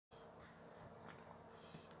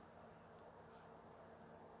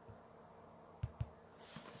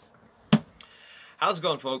How's it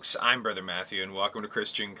going, folks? I'm Brother Matthew, and welcome to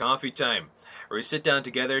Christian Coffee Time, where we sit down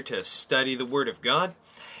together to study the Word of God.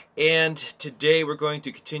 And today we're going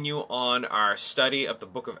to continue on our study of the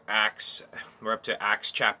book of Acts. We're up to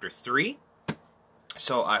Acts chapter 3.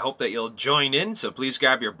 So I hope that you'll join in. So please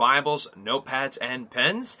grab your Bibles, notepads, and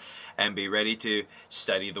pens, and be ready to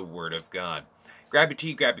study the Word of God. Grab your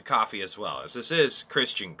tea, grab your coffee as well, as this is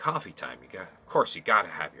Christian Coffee Time. Of course, you got to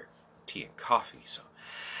have your tea and coffee. So,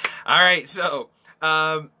 all right. So.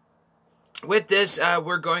 With this,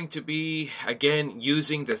 we're going to be, again,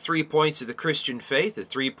 using the 3 points of the Christian faith, the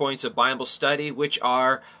 3 points of Bible study, which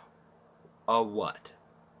are what?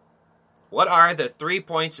 What are the 3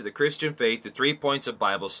 points of the Christian faith, the 3 points of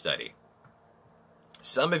Bible study?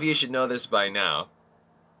 Some of you should know this by now.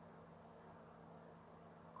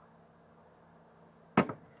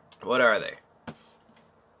 What are they?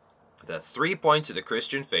 The 3 points of the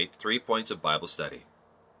Christian faith, 3 points of Bible study.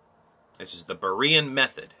 This is the Berean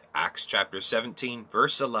method, Acts chapter 17,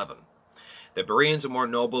 verse 11. The Bereans are more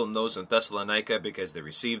noble than those in Thessalonica because they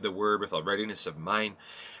received the word with all readiness of mind,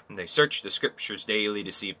 and they searched the scriptures daily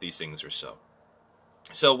to see if these things were so.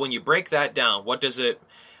 So when you break that down, what does it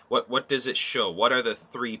show? What are the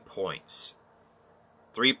 3 points?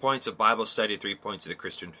 3 points of Bible study, 3 points of the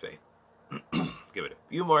Christian faith. Give it a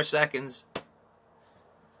few more seconds.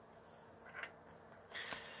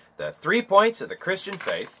 The 3 points of the Christian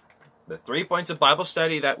faith. The 3 points of Bible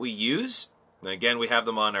study that we use, and again, we have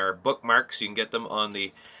them on our bookmarks. You can get them on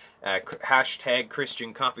the hashtag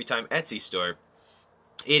Christian Coffee Time Etsy store.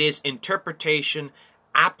 It is interpretation,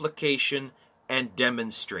 application, and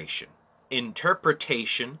demonstration.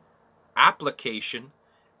 Interpretation, application,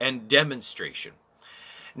 and demonstration.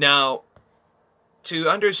 Now, to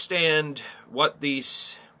understand what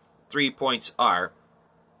these 3 points are,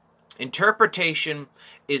 interpretation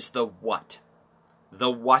is the what. The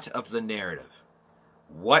what of the narrative.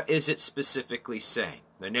 What is it specifically saying?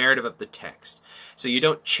 The narrative of the text. So you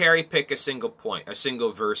don't cherry pick a single point, a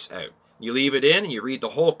single verse out. You leave it in and you read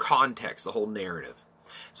the whole context, the whole narrative.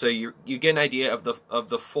 So you get an idea of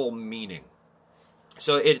the full meaning.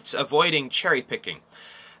 So it's avoiding cherry picking.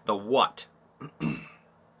 The what.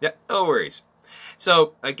 Yeah, no worries.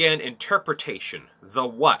 So again, interpretation. The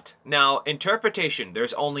what. Now, interpretation,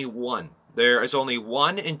 there's only one. There is only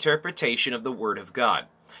one interpretation of the Word of God.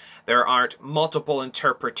 There aren't multiple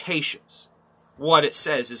interpretations. What it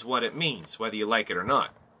says is what it means, whether you like it or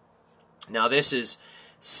not. Now this is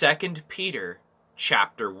 2 Peter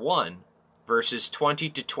chapter 1, verses 20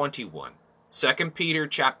 to 21. 2 Peter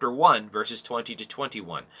chapter 1, verses 20 to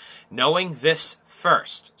 21. Knowing this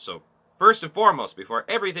first. So first and foremost, before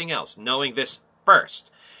everything else, knowing this first,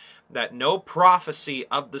 that no prophecy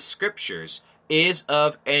of the Scriptures is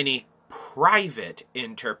of any private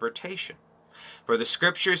interpretation. For the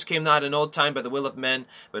Scriptures came not in old time by the will of men,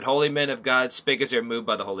 but holy men of God spake as they are moved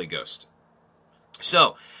by the Holy Ghost.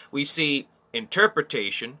 So, we see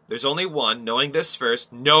interpretation, there's only one, knowing this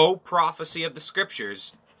first, no prophecy of the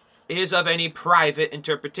Scriptures is of any private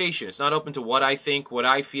interpretation. It's not open to what I think, what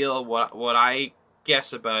I feel, what I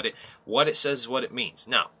guess about it. What it says is what it means.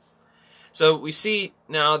 Now, so we see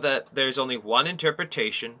now that there's only one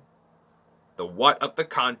interpretation, the what of the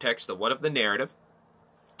context, the what of the narrative.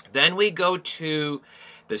 Then we go to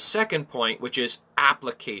the second point, which is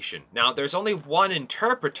application. Now, there's only one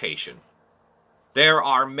interpretation. There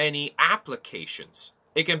are many applications.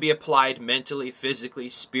 It can be applied mentally, physically,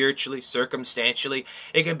 spiritually, circumstantially.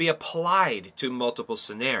 It can be applied to multiple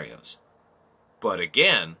scenarios. But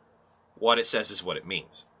again, what it says is what it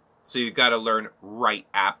means. So you've got to learn right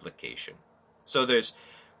application. So there's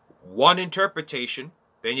one interpretation.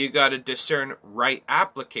 Then you got to discern right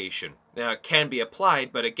application. Now, it can be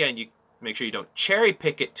applied, but again, you make sure you don't cherry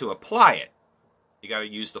pick it to apply it. You got to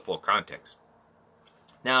use the full context.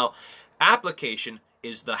 Now, application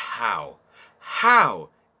is the how. How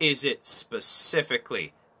is it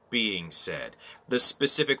specifically being said? The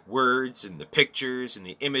specific words and the pictures and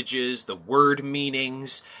the images, the word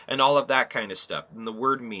meanings, and all of that kind of stuff, and the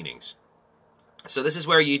word meanings. So this is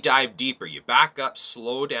where you dive deeper. You back up,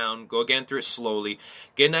 slow down, go again through it slowly,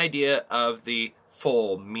 get an idea of the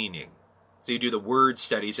full meaning. So you do the word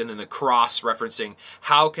studies and then the cross-referencing.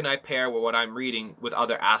 How can I pair what I'm reading with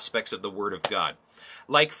other aspects of the Word of God?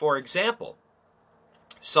 Like, for example,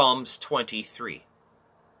 Psalms 23.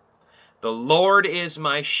 The Lord is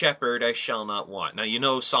my shepherd, I shall not want. Now, you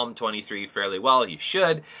know Psalm 23 fairly well. You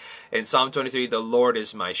should. In Psalm 23, the Lord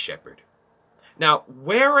is my shepherd. Now,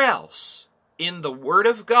 where else in the Word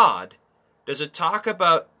of God does it talk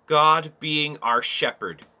about God being our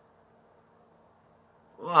shepherd?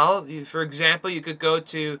 Well, for example, you could go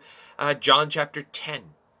to John chapter 10.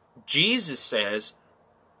 Jesus says,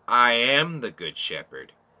 I am the good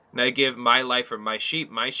shepherd, and I give my life for my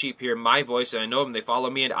sheep. My sheep hear my voice, and I know them, they follow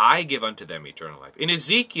me, and I give unto them eternal life. In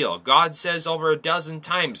Ezekiel, God says over a dozen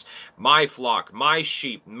times, my flock, my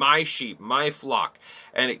sheep, my flock.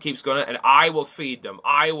 And it keeps going on, and I will feed them,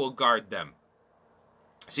 I will guard them.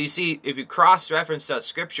 So you see, if you cross-reference that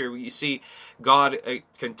scripture, you see God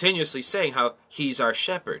continuously saying how he's our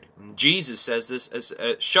shepherd. And Jesus says this as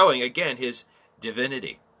showing, again, his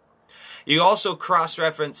divinity. You also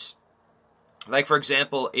cross-reference, like for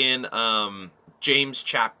example, in James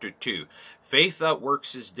chapter 2, faith that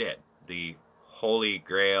works is dead, the holy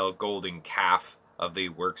grail, golden calf of the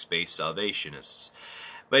works-based salvationists.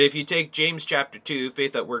 But if you take James chapter 2,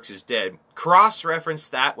 faith that works is dead, cross-reference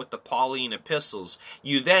that with the Pauline epistles,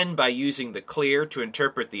 you then, by using the clear to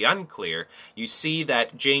interpret the unclear, you see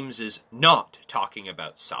that James is not talking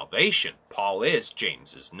about salvation. Paul is,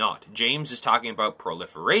 James is not. James is talking about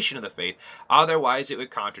proliferation of the faith, otherwise it would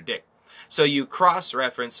contradict. So you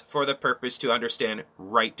cross-reference for the purpose to understand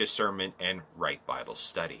right discernment and right Bible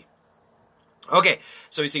study. Okay,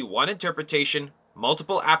 so you see one interpretation,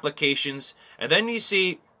 multiple applications, and then you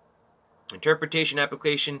see interpretation,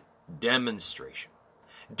 application, demonstration.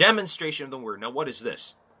 Demonstration of the word. Now what is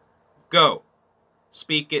this? Go.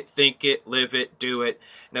 Speak it, think it, live it, do it.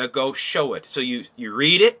 Now go show it. So you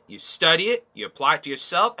read it, you study it, you apply it to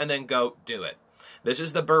yourself, and then go do it. This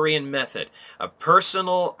is the Berean method. A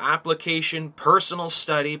personal application, personal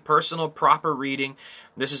study, personal proper reading.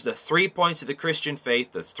 This is the 3 points of the Christian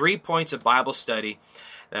faith, the 3 points of Bible study.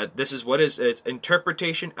 This is what is it's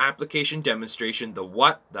interpretation, application, demonstration, the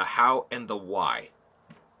what, the how, and the why.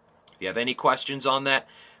 If you have any questions on that,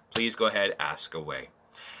 please go ahead, ask away.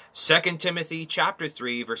 2 Timothy chapter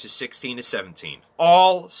 3, verses 16 to 17.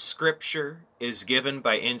 All Scripture is given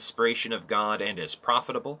by inspiration of God and is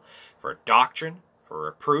profitable for doctrine, for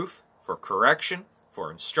reproof, for correction, for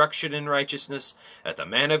instruction in righteousness, that the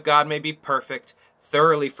man of God may be perfect,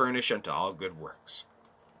 thoroughly furnished unto all good works.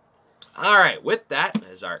 All right, with that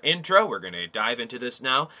as our intro, we're going to dive into this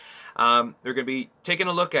now. We're going to be taking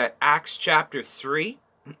a look at Acts chapter 3.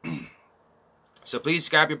 So please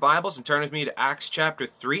grab your Bibles and turn with me to Acts chapter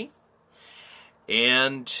 3.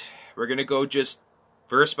 And we're going to go just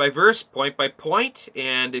verse by verse, point by point.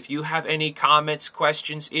 And if you have any comments,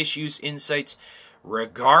 questions, issues, insights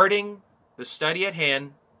regarding the study at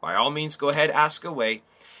hand, by all means, go ahead, ask away.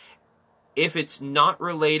 If it's not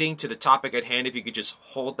relating to the topic at hand, if you could just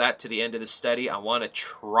hold that to the end of the study, I want to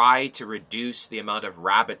try to reduce the amount of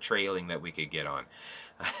rabbit trailing that we could get on.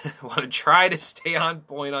 I want to try to stay on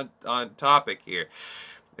point on topic here.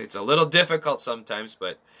 It's a little difficult sometimes,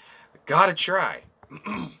 but I gotta try.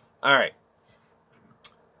 All right.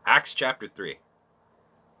 Acts chapter 3.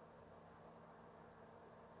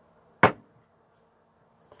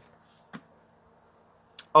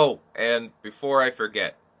 Oh, and before I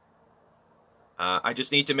forget, I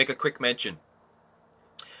just need to make a quick mention.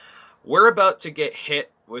 We're about to get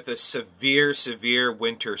hit with a severe, severe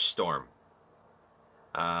winter storm.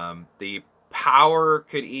 The power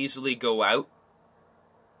could easily go out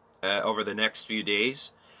over the next few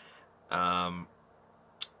days.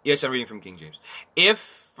 Yes, I'm reading from King James. If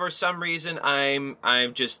for some reason I'm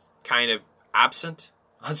just kind of absent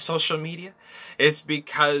on social media, it's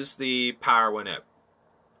because the power went out.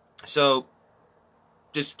 So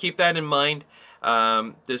just keep that in mind.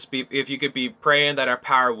 If you could be praying that our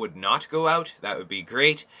power would not go out, that would be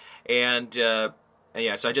great. And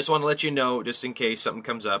yeah, so I just want to let you know, just in case something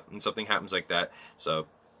comes up and something happens like that. So,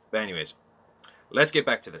 but anyways, let's get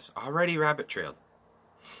back to this. Already rabbit trailed.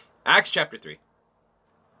 Acts chapter 3.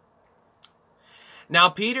 Now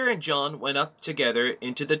Peter and John went up together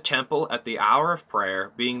into the temple at the hour of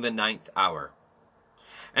prayer, being the 9th hour.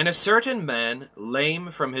 And a certain man, lame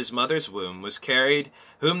from his mother's womb, was carried,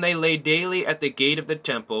 whom they laid daily at the gate of the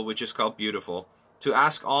temple, which is called Beautiful, to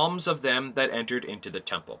ask alms of them that entered into the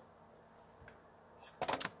temple.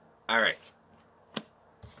 All right.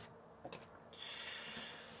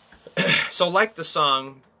 So like the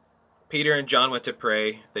song, Peter and John went to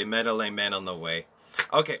pray. They met a lame man on the way.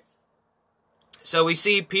 Okay. So we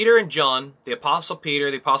see Peter and John, the Apostle Peter,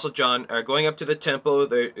 the Apostle John, are going up to the temple.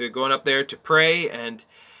 They're going up there to pray. And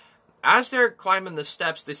as they're climbing the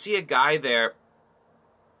steps, they see a guy there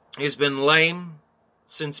who's been lame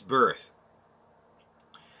since birth.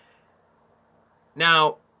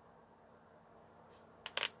 Now,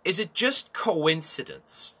 is it just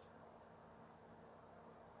coincidence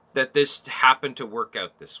that this happened to work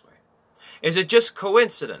out this way? Is it just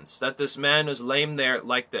coincidence that this man was lame there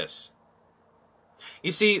like this?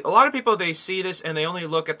 You see, a lot of people, they see this and they only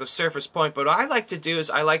look at the surface point, but what I like to do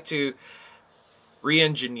is I like to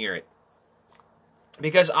re-engineer it.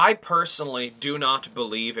 Because I personally do not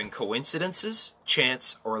believe in coincidences,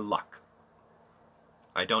 chance, or luck.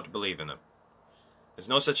 I don't believe in them. There's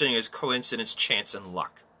no such thing as coincidence, chance, and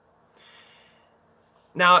luck.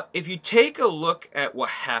 Now, if you take a look at what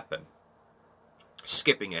happened,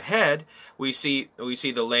 skipping ahead, we see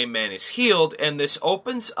the lame man is healed, and this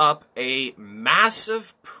opens up a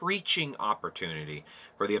massive preaching opportunity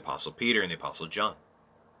for the Apostle Peter and the Apostle John.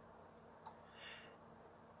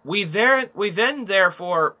 We then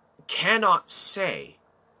therefore cannot say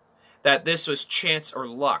that this was chance or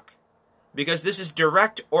luck, because this is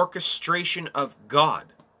direct orchestration of God.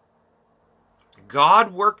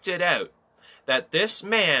 God worked it out that this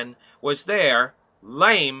man was there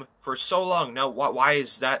lame for so long. Now, why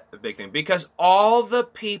is that a big thing? Because all the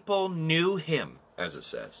people knew him, as it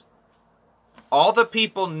says. All the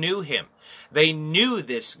people knew him. They knew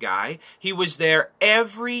this guy. He was there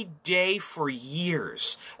every day for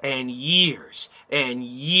years and years and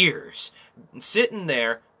years, sitting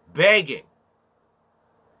there begging.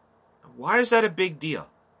 Why is that a big deal?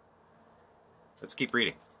 Let's keep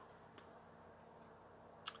reading.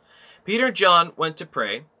 Peter and John went to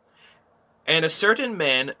pray, and a certain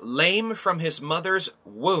man, lame from his mother's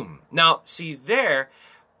womb. Now, see there,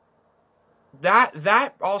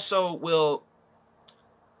 that also will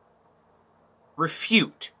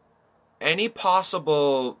refute any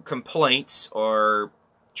possible complaints or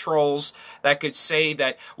trolls that could say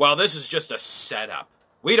that, well, this is just a setup.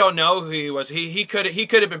 We don't know who he was. He could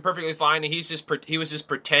have been perfectly fine, and he was just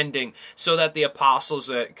pretending so that the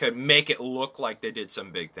apostles could make it look like they did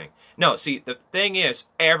some big thing. No, see, the thing is,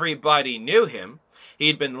 everybody knew him.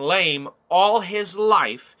 He'd been lame all his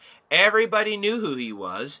life. Everybody knew who he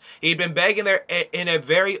was. He'd been begging there in a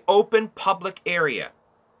very open public area.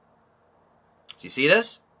 Do you see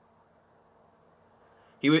this?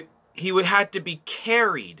 He would have to be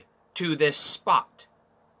carried to this spot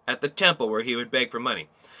at the temple where he would beg for money,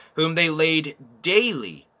 whom they laid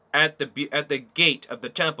daily at the gate of the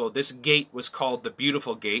temple. This gate was called the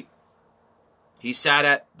Beautiful Gate. He sat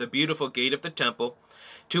at the Beautiful Gate of the temple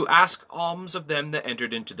to ask alms of them that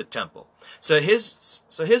entered into the temple. So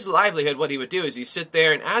his livelihood, what he would do is he'd sit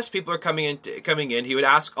there, and as people are coming in, he would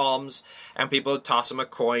ask alms, and people would toss him a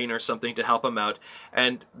coin or something to help him out.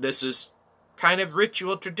 And this is kind of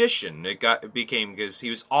ritual tradition. It became, because he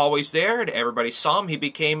was always there and everybody saw him, he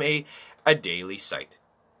became a daily sight.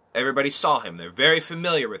 Everybody saw him. They're very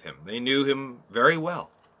familiar with him. They knew him very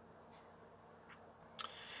well.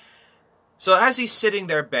 So as he's sitting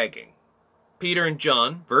there begging, Peter and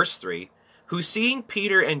John, verse 3, who seeing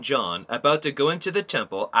Peter and John about to go into the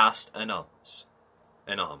temple, asked an alms.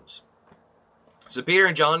 An alms. So Peter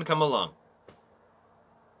and John come along.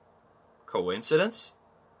 Coincidence?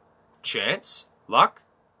 Chance? Luck?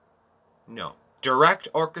 No. Direct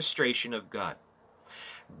orchestration of God.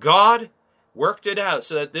 God worked it out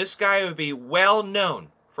so that this guy would be well known.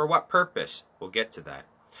 For what purpose? We'll get to that.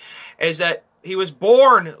 Is that he was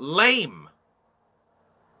born lame.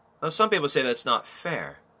 Now, some people say that's not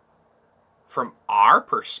fair from our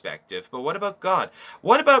perspective, but what about God?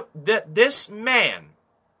 What about that this man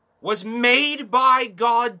was made by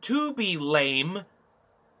God to be lame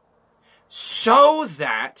so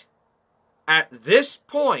that at this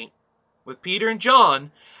point, with Peter and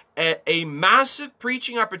John, a massive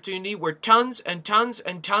preaching opportunity where tons and tons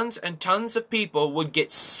and tons and tons of people would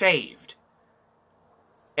get saved,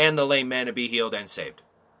 and the lame man would be healed and saved.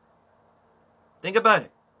 Think about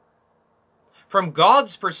it. From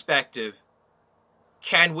God's perspective,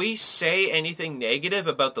 can we say anything negative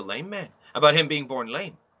about the lame man? About him being born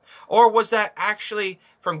lame? Or was that actually,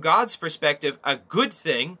 from God's perspective, a good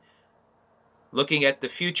thing, looking at the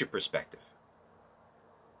future perspective?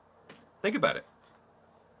 Think about it.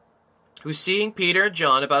 Who, seeing Peter and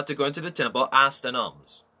John about to go into the temple, asked an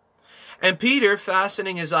alms. And Peter,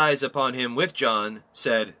 fastening his eyes upon him with John,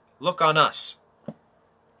 said, "Look on us."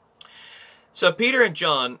 So Peter and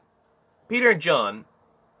John,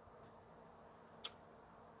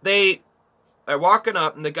 they are walking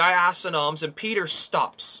up, and the guy asks an alms, and Peter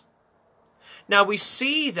stops. Now we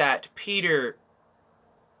see that Peter...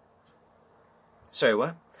 Sorry,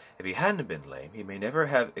 what? If he hadn't been lame, he may never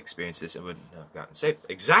have experienced this and wouldn't have gotten saved.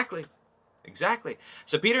 Exactly. Exactly.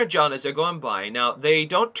 So Peter and John, as they're going by, now they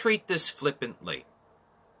don't treat this flippantly.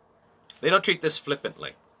 They don't treat this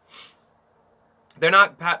flippantly. They're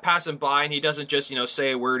not passing by and he doesn't just,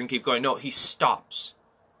 say a word and keep going. No, he stops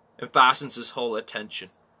and fastens his whole attention.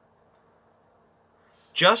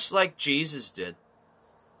 Just like Jesus did.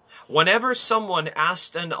 Whenever someone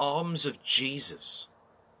asked an alms of Jesus,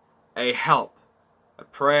 a help,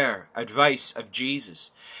 prayer, advice of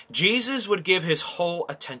Jesus, Jesus would give his whole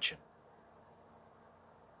attention.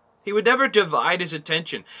 He would never divide his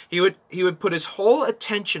attention. He would put his whole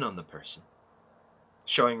attention on the person,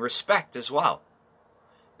 showing respect as well.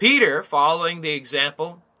 Peter, following the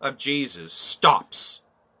example of Jesus, stops.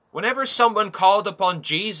 Whenever someone called upon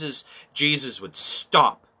Jesus, Jesus would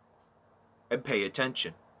stop and pay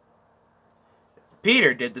attention.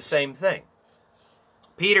 Peter did the same thing.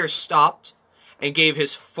 Peter stopped and gave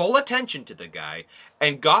his full attention to the guy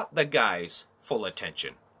and got the guy's full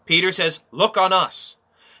attention. Peter says, "Look on us."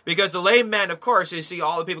 Because the lame man, of course, they see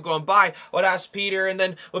all the people going by, would ask Peter, and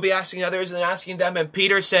then will be asking others and asking them, and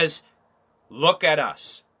Peter says, "Look at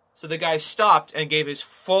us." So the guy stopped and gave his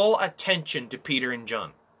full attention to Peter and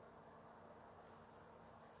John.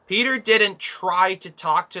 Peter didn't try to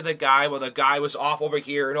talk to the guy while the guy was off over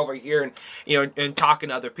here and talking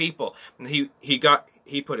to other people. And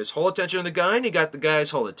he put his whole attention on the guy, and he got the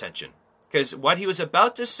guy's whole attention. Because what he was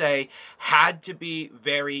about to say had to be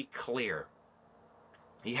very clear.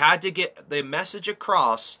 He had to get the message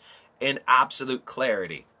across in absolute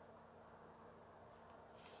clarity.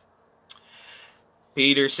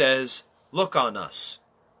 Peter says, "Look on us."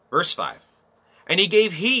 Verse 5. "And he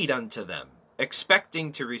gave heed unto them,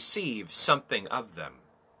 expecting to receive something of them."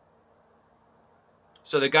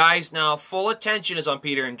 So the guy's now full attention is on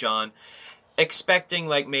Peter and John, expecting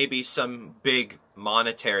like maybe some big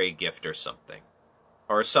monetary gift or something,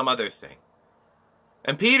 or some other thing.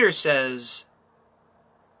 And Peter says,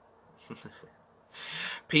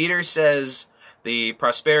 the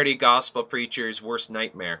prosperity gospel preacher's worst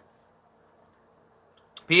nightmare.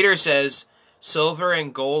 Peter says, "Silver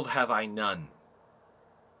and gold have I none."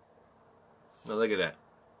 Now look at that.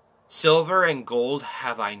 "Silver and gold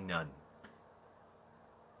have I none."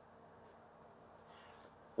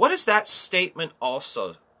 What does that statement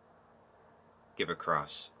also give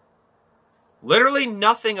across? Literally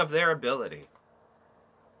nothing of their ability.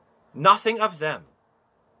 Nothing of them.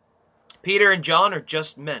 Peter and John are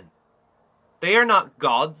just men. They are not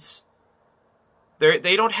gods.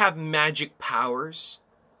 They don't have magic powers.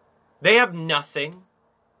 They have nothing.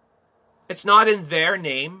 It's not in their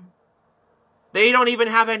name. They don't even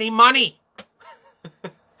have any money.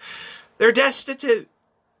 They're destitute.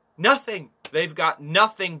 Nothing. They've got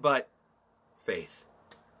nothing but faith.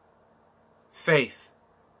 Faith.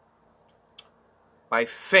 By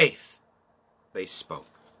faith they spoke.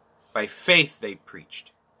 By faith they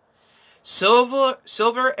preached.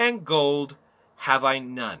 Silver and gold have I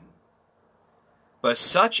none, but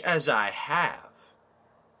such as I have,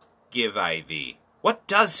 give I thee. What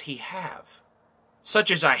does he have?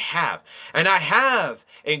 Such as I have, and I have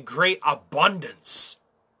in great abundance.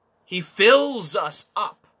 He fills us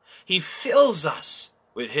up. He fills us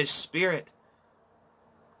with his Spirit.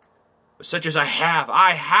 But such as I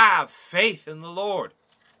have faith in the Lord.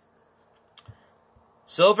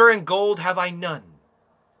 Silver and gold have I none,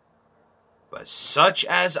 but such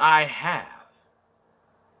as I have,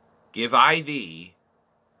 give I thee.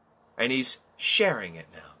 And he's sharing it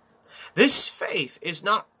now. This faith is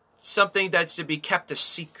not something that's to be kept a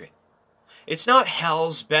secret. It's not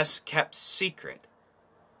hell's best kept secret.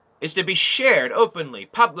 It's to be shared openly,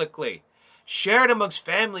 publicly. Shared amongst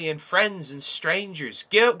family and friends and strangers.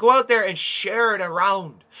 Go out there and share it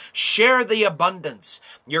around. Share the abundance.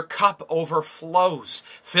 Your cup overflows.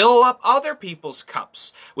 Fill up other people's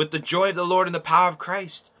cups with the joy of the Lord and the power of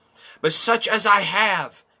Christ. But such as I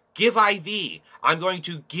have, give I thee. I'm going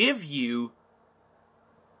to give you.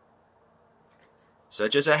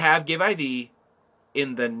 Such as I have, give I thee.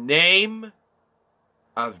 In the name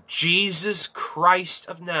of Jesus Christ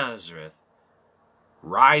of Nazareth,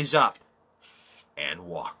 rise up and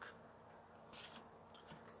walk.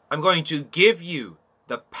 I'm going to give you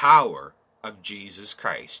the power of Jesus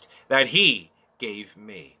Christ that he gave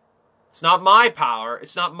me. It's not my power.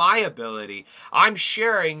 It's not my ability. I'm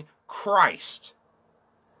sharing Christ.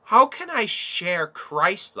 How can I share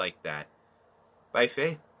Christ like that? By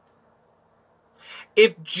faith.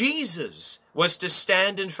 If Jesus was to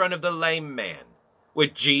stand in front of the lame man,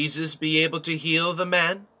 would Jesus be able to heal the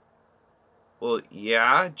man? Well,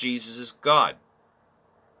 yeah, Jesus is God.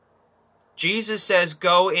 Jesus says,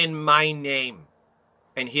 go in my name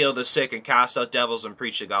and heal the sick and cast out devils and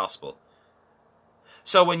preach the gospel.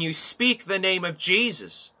 So when you speak the name of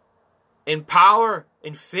Jesus in power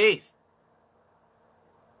and faith,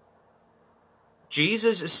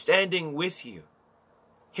 Jesus is standing with you.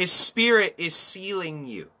 His Spirit is sealing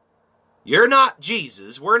you. You're not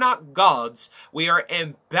Jesus. We're not gods. We are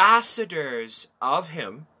ambassadors of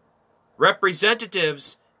him,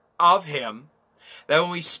 representatives of him, that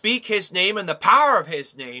when we speak his name and the power of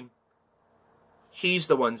his name, He's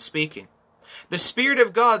the one speaking. The Spirit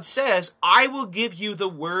of God says, I will give you the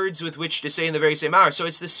words with which to say in the very same hour. So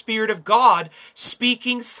it's the Spirit of God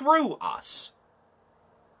speaking through us.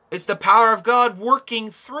 It's the power of God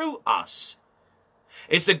working through us.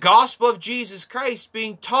 It's the gospel of Jesus Christ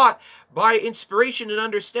being taught by inspiration and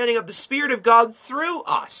understanding of the Spirit of God through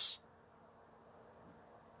us.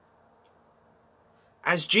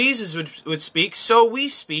 As Jesus would speak, so we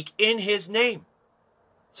speak in his name.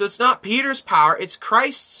 So it's not Peter's power, it's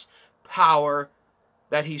Christ's power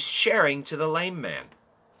that he's sharing to the lame man.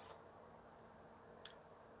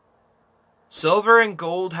 Silver and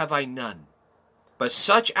gold have I none, but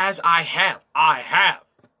such as I have, I have.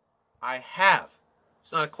 I have.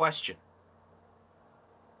 It's not a question.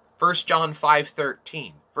 1 John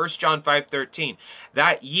 5:13. 1 John 5:13.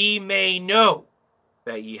 That ye may know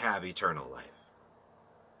that ye have eternal life.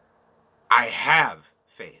 I have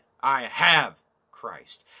faith. I have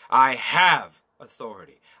Christ. I have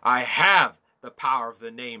authority. I have the power of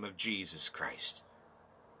the name of Jesus Christ.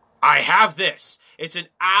 I have this. It's an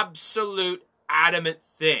absolute, adamant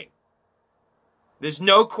thing. There's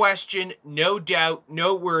no question, no doubt,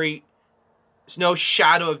 no worry. There's no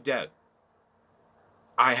shadow of doubt.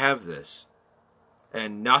 I have this,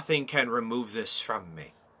 and nothing can remove this from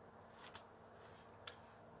me.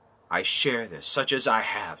 I share this, such as I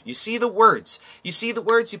have. You see the words. You see the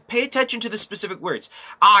words. You pay attention to the specific words.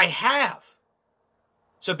 I have.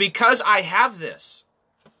 So because I have this,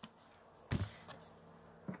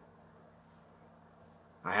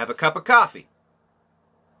 I have a cup of coffee.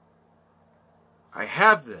 I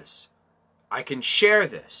have this. I can share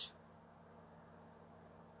this.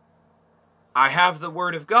 I have the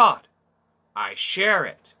Word of God. I share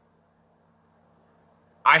it.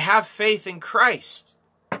 I have faith in Christ.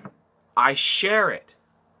 I share it.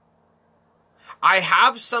 I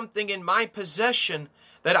have something in my possession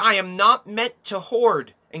that I am not meant to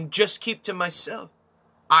hoard and just keep to myself.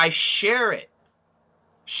 I share it.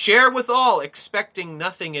 Share with all, expecting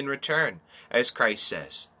nothing in return, as Christ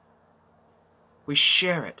says. We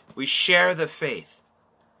share it. We share the faith.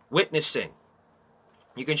 Witnessing.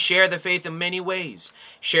 You can share the faith in many ways.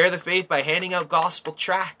 Share the faith by handing out gospel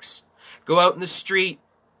tracts. Go out in the street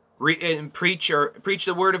and preach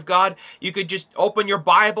the Word of God. You could just open your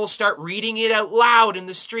Bible, start reading it out loud in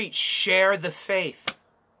the street. Share the faith.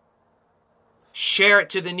 Share it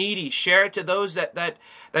to the needy. Share it to those that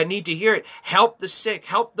need to hear it. Help the sick.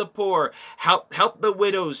 Help the poor. Help the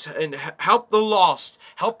widows. And help the lost.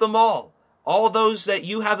 Help them all. All those that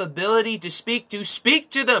you have ability to speak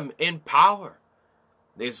to them in power.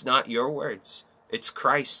 It's not your words. It's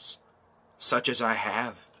Christ's. Such as I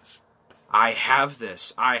have. I have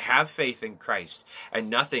this. I have faith in Christ. And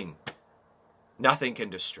nothing can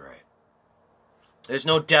destroy it. There's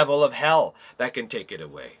no devil of hell that can take it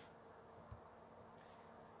away.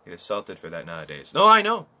 Get assaulted for that nowadays. No, I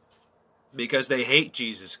know. Because they hate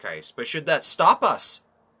Jesus Christ. But should that stop us?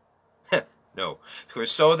 No. For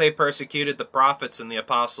so they persecuted the prophets and the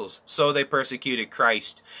apostles. So they persecuted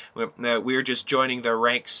Christ. We're just joining the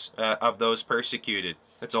ranks of those persecuted.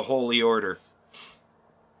 It's a holy order.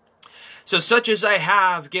 So such as I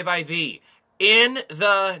have, give I thee, in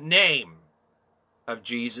the name of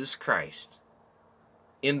Jesus Christ.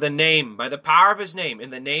 In the name, by the power of his name,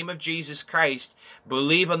 in the name of Jesus Christ,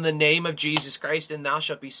 believe on the name of Jesus Christ and thou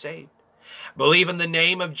shalt be saved. Believe in the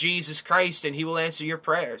name of Jesus Christ and he will answer your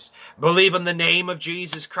prayers. Believe in the name of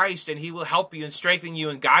Jesus Christ and he will help you and strengthen you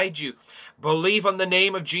and guide you. Believe on the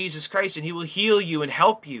name of Jesus Christ and he will heal you and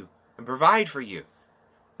help you and provide for you.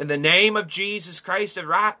 In the name of Jesus Christ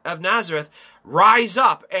of Nazareth, rise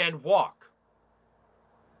up and walk.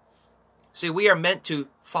 See, we are meant to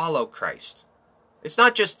follow Christ. It's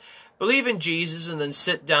not just believe in Jesus and then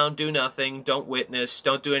sit down, do nothing, don't witness,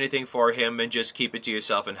 don't do anything for him, and just keep it to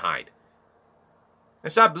yourself and hide.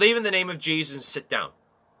 It's not believe in the name of Jesus and sit down.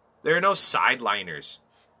 There are no sideliners.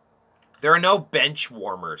 There are no bench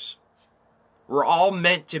warmers. We're all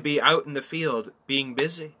meant to be out in the field being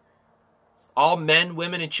busy. All men,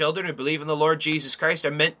 women, and children who believe in the Lord Jesus Christ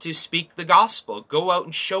are meant to speak the gospel. Go out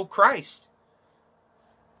and show Christ.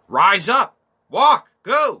 Rise up, walk,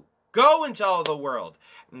 go into all the world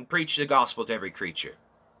and preach the gospel to every creature.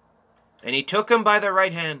 And he took him by the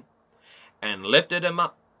right hand and lifted him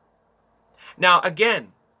up. Now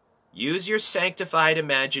again, use your sanctified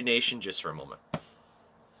imagination just for a moment.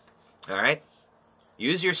 All right?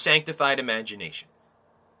 Use your sanctified imagination.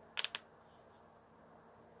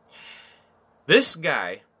 This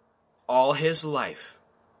guy, all his life,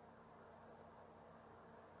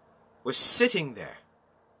 was sitting there.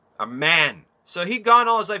 A man. So he'd gone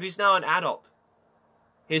all his life. He's now an adult.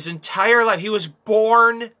 His entire life. He was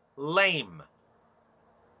born lame.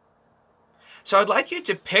 So I'd like you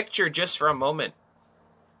to picture just for a moment,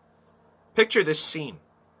 picture this scene.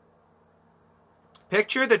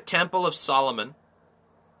 Picture the Temple of Solomon.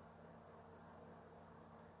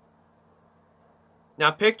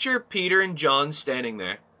 Now picture Peter and John standing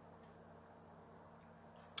there.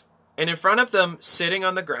 And in front of them, sitting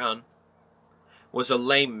on the ground, was a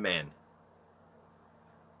lame man.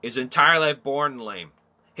 His entire life born lame.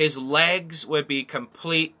 His legs would be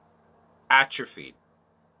complete atrophied.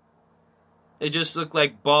 They just looked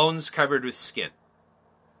like bones covered with skin.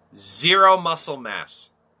 Zero muscle mass.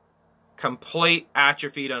 Complete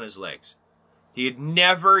atrophied on his legs. He had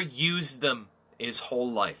never used them his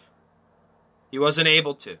whole life. He wasn't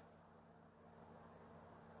able to.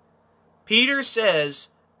 Peter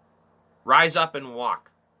says, "Rise up and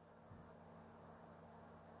walk."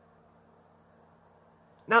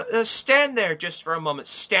 Now, stand there just for a moment.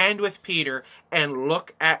 Stand with Peter and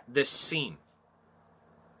look at this scene.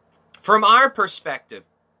 From our perspective,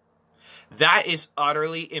 that is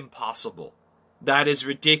utterly impossible. That is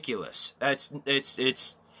ridiculous. It's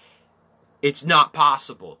not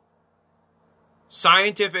possible.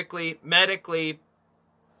 Scientifically, medically,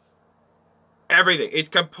 everything. It's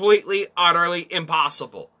completely, utterly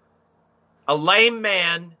impossible. A lame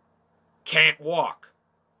man can't walk.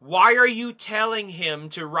 Why are you telling him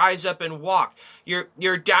to rise up and walk?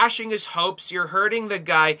 You're dashing his hopes. You're hurting the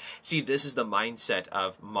guy. See, this is the mindset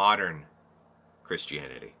of modern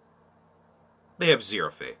Christianity. They have zero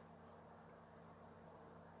faith.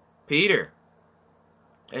 Peter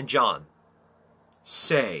and John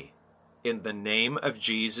say, "In the name of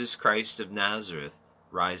Jesus Christ of Nazareth,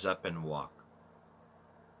 rise up and walk."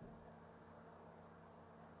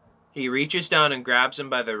 He reaches down and grabs him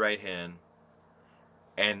by the right hand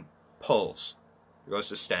and pulls. He goes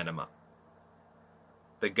to stand him up.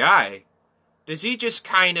 The guy, does he just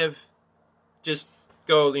kind of just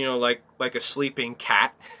go, like a sleeping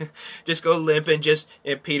cat? Just go limp and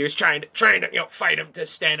Peter's trying to fight him to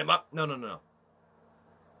stand him up? No.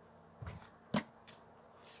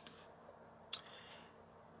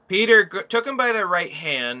 Peter took him by the right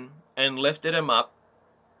hand and lifted him up.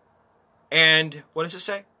 And what does it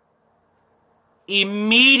say?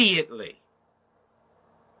 Immediately,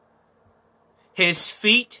 his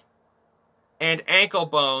feet and ankle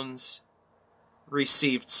bones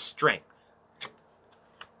received strength.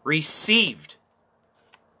 Received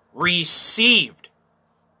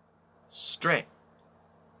strength.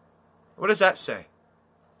 What does that say?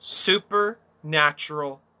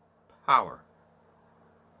 Supernatural power.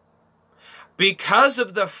 Because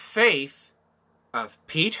of the faith of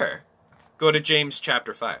Peter, go to James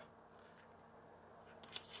chapter 5.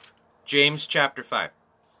 James chapter 5.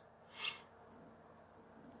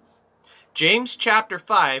 James chapter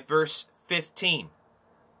 5, verse 15.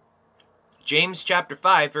 James chapter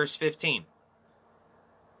 5, verse 15.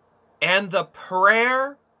 And the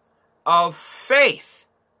prayer of faith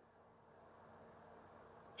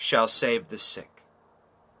shall save the sick.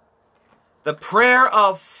 The prayer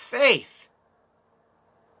of faith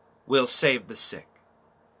will save the sick.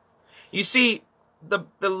 You see, the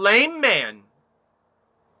lame man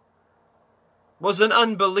was an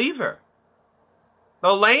unbeliever.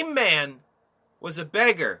 The lame man was a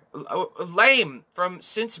beggar, lame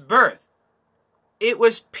since birth. It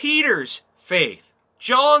was Peter's faith,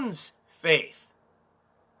 John's faith,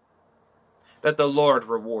 that the Lord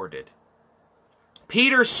rewarded.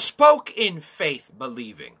 Peter spoke in faith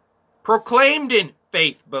believing, proclaimed in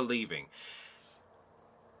faith believing.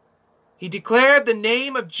 He declared the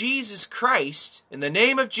name of Jesus Christ, in the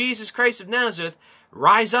name of Jesus Christ of Nazareth,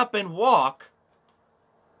 rise up and walk.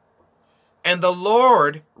 And the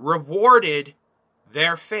Lord rewarded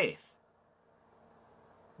their faith.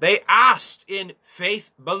 They asked in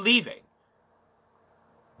faith believing.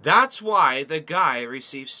 That's why the guy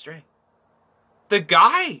received strength. The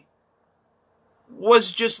guy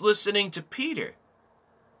was just listening to Peter.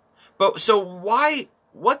 But so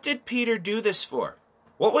what did Peter do this for?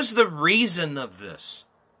 What was the reason of this?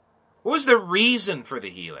 What was the reason for the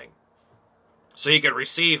healing? So he could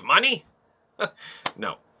receive money?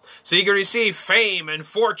 No. So he could receive fame and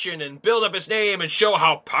fortune and build up his name and show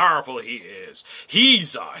how powerful he is.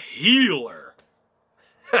 He's a healer.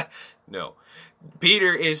 No.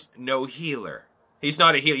 Peter is no healer. He's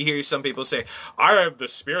not a healer. You hear some people say, I have the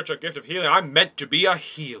spiritual gift of healing. I'm meant to be a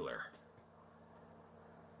healer.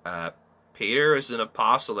 Peter is an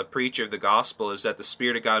apostle, a preacher of the gospel, is that the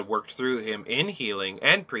Spirit of God worked through him in healing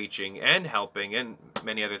and preaching and helping and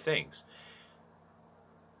many other things.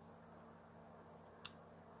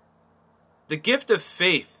 The gift of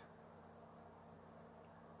faith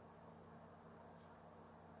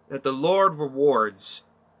that the Lord rewards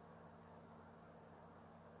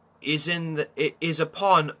is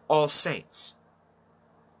upon all saints.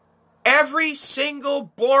 Every single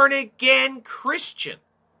born-again Christian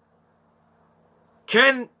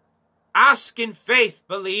can ask in faith,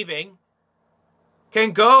 believing,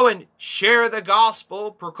 can go and share the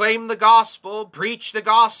gospel, proclaim the gospel, preach the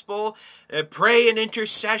gospel, pray in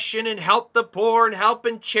intercession and help the poor and help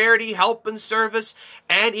in charity, help in service,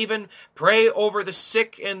 and even pray over the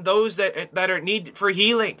sick and those that are in need for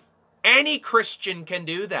healing. Any Christian can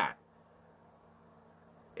do that.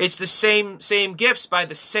 It's the same gifts by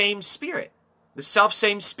the same Spirit, the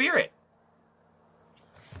self-same Spirit.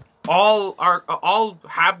 All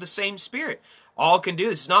have the same Spirit. All can do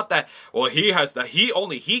this. It's not that, well,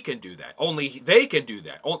 only he can do that. Only they can do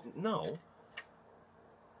that. No.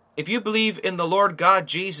 If you believe in the Lord God,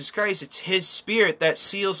 Jesus Christ, it's His Spirit that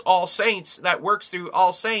seals all saints, that works through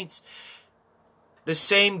all saints. The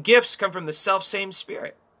same gifts come from the self-same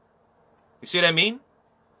Spirit. You see what I mean?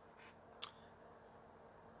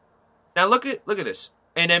 Now look at this.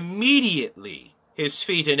 And immediately his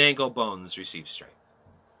feet and ankle bones received strength.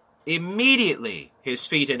 Immediately his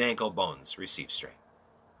feet and ankle bones received strength.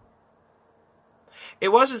 It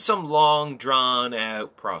wasn't some long,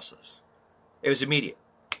 drawn-out process. It was immediate.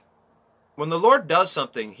 When the Lord does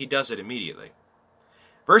something, He does it immediately.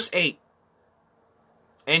 Verse 8.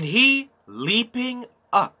 And he, leaping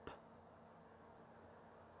up.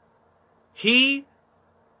 He,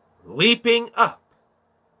 leaping up.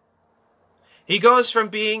 He goes from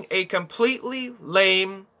being a completely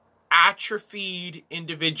lame, atrophied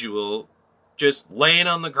individual, just laying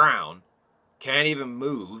on the ground, can't even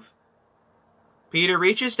move. Peter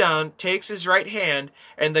reaches down, takes his right hand,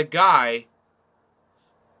 and the guy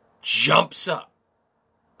jumps up.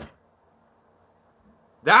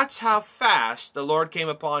 That's how fast the Lord came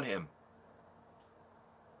upon him.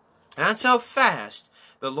 That's how fast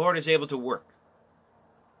the Lord is able to work.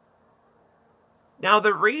 Now,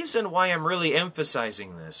 the reason why I'm really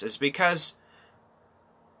emphasizing this is because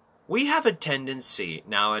we have a tendency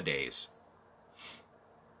nowadays,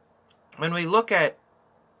 when we look at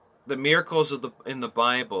the miracles in the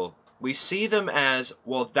Bible, we see them as,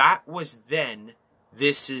 well, that was then,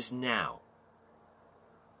 this is now.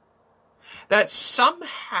 That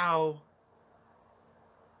somehow,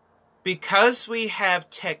 because we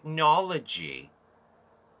have technology,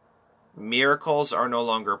 miracles are no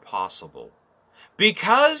longer possible.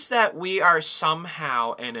 Because that we are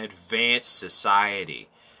somehow an advanced society,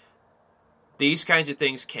 these kinds of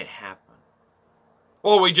things can't happen.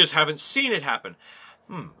 Well, we just haven't seen it happen.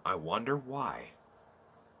 I wonder why.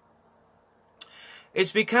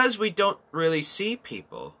 It's because we don't really see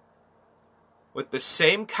people with the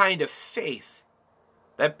same kind of faith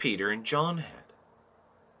that Peter and John had.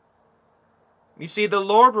 You see, the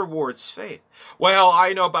Lord rewards faith. Well,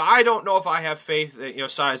 I know, but I don't know if I have faith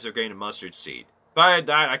that, size of a grain of mustard seed. By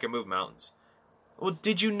that, I can move mountains. Well,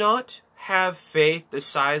 did you not have faith the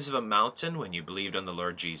size of a mountain when you believed on the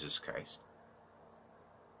Lord Jesus Christ?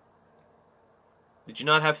 Did you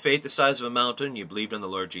not have faith the size of a mountain when you believed on the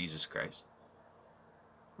Lord Jesus Christ?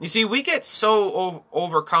 You see, we get so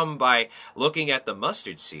overcome by looking at the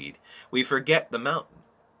mustard seed, we forget the mountain.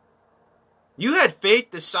 You had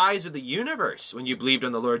faith the size of the universe when you believed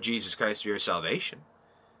on the Lord Jesus Christ for your salvation.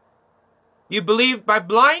 You believed by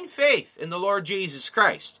blind faith in the Lord Jesus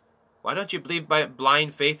Christ. Why don't you believe by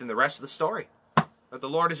blind faith in the rest of the story? That the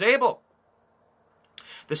Lord is able.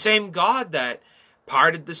 The same God that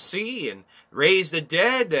parted the sea and raised the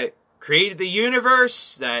dead, that created the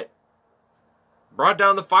universe, that brought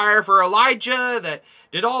down the fire for Elijah, that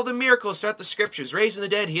did all the miracles throughout the scriptures, raising the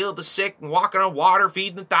dead, healed the sick, and walking on water,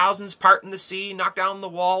 feeding the thousands, parting the sea, knocked down the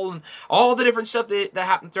wall, and all the different stuff that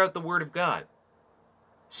happened throughout the Word of God.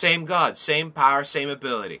 Same God, same power, same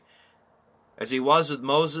ability. As He was with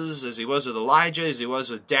Moses, as He was with Elijah, as He was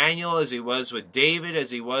with Daniel, as He was with David,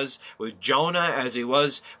 as He was with Jonah, as He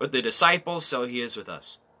was with the disciples, so He is with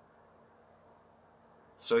us.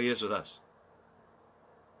 So He is with us.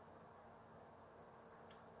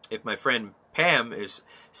 If my friend Pam is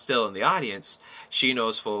still in the audience, she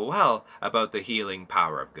knows full well about the healing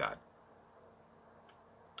power of God.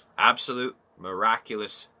 Absolute,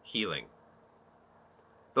 miraculous healing.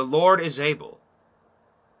 The Lord is able.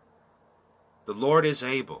 The Lord is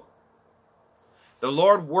able. The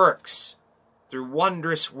Lord works through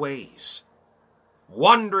wondrous ways.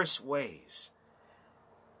 Wondrous ways.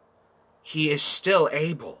 He is still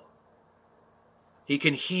able. He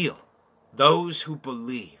can heal those who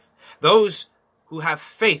believe. Those who have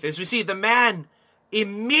faith. As we see, the man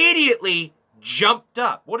immediately jumped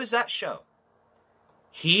up. What does that show?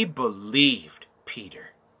 He believed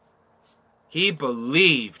Peter. He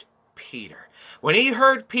believed Peter. When he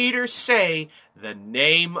heard Peter say the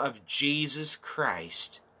name of Jesus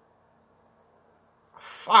Christ,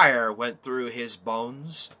 fire went through his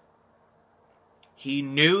bones. He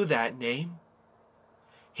knew that name.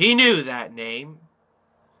 He knew that name.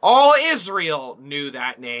 All Israel knew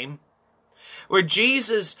that name. Where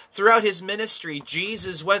Jesus, throughout his ministry,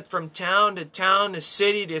 Jesus went from town to town, to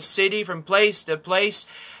city, from place to place,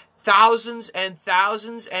 thousands and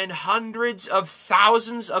thousands and hundreds of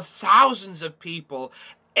thousands of people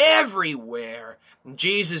everywhere.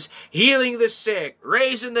 Jesus healing the sick,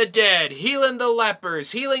 raising the dead, healing the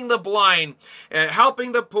lepers, healing the blind,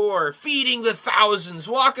 helping the poor, feeding the thousands,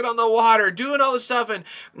 walking on the water, doing all this stuff, and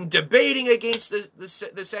debating against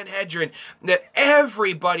the Sanhedrin. That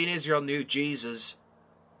everybody in Israel knew Jesus.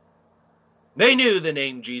 They knew the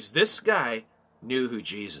name Jesus. This guy knew who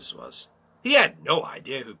Jesus was. He had no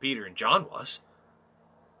idea who Peter and John was,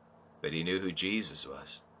 but he knew who Jesus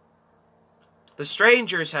was. The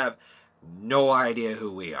strangers have no idea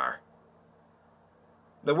who we are.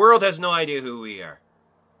 The world has no idea who we are.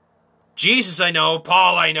 Jesus I know,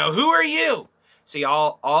 Paul I know. Who are you? See,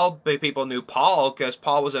 all people knew Paul because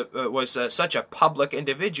Paul was such a public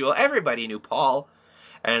individual. Everybody knew Paul,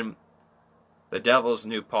 and the devils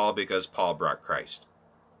knew Paul because Paul brought Christ.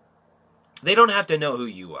 They don't have to know who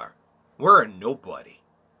you are. We're a nobody.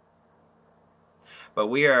 But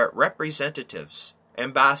we are representatives,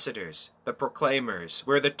 ambassadors, the proclaimers.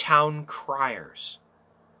 We're the town criers.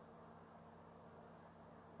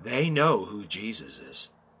 They know who Jesus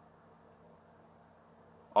is.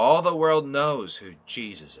 All the world knows who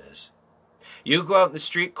Jesus is. You go out in the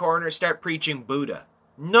street corner, start preaching Buddha.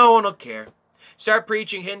 No one will care. Start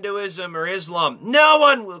preaching Hinduism or Islam. No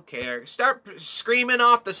one will care. Start screaming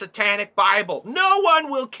off the satanic Bible. No one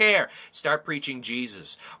will care. Start preaching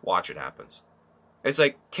Jesus. Watch what happens. It's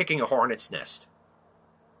like kicking a hornet's nest.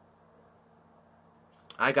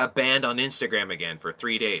 I got banned on Instagram again for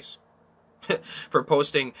 3 days for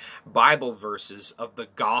posting Bible verses of the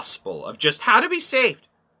gospel, of just how to be saved.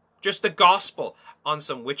 Just the gospel on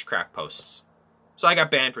some witchcraft posts. So I got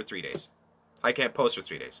banned for 3 days. I can't post for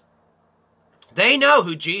 3 days. They know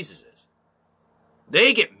who Jesus is.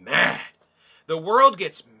 They get mad. The world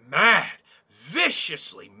gets mad,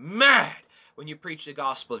 viciously mad, when you preach the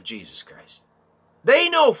gospel of Jesus Christ. They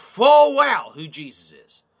know full well who Jesus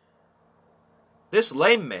is. This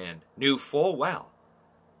lame man knew full well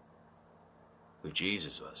who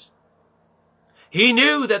Jesus was. He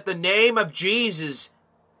knew that the name of Jesus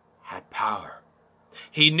had power.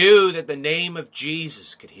 He knew that the name of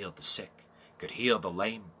Jesus could heal the sick, could heal the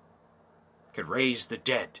lame, could raise the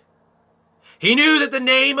dead. He knew that the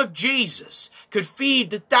name of Jesus could feed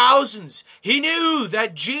the thousands. He knew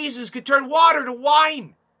that Jesus could turn water to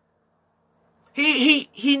wine.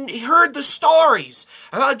 He heard the stories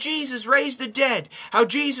of how Jesus raised the dead, how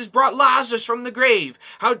Jesus brought Lazarus from the grave,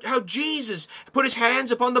 how Jesus put his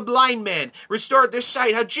hands upon the blind man, restored their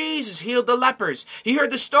sight, how Jesus healed the lepers. He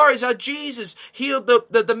heard the stories how Jesus healed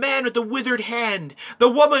the man with the withered hand, the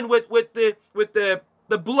woman with the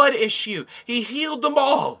blood issue. He healed them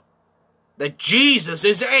all. That Jesus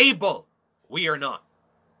is able. We are not.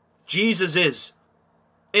 Jesus is.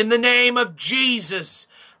 In the name of Jesus,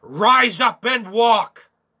 rise up and walk.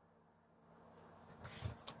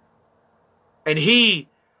 And he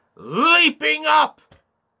leaping up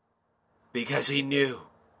because he knew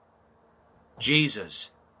Jesus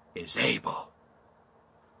is able.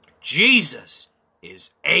 Jesus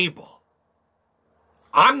is able.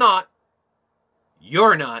 I'm not.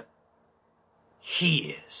 You're not.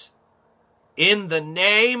 He is. In the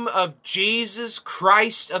name of Jesus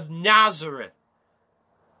Christ of Nazareth.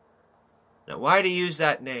 Now, why do you use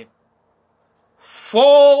that name?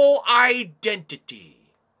 Full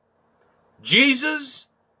identity. Jesus,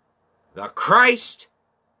 the Christ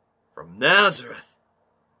from Nazareth.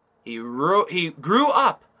 He grew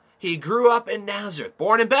up. He grew up in Nazareth.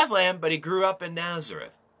 Born in Bethlehem, but he grew up in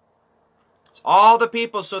Nazareth. It's all the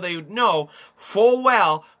people so they would know full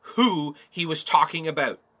well who he was talking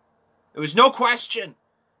about. There was no question.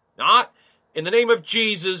 Not, in the name of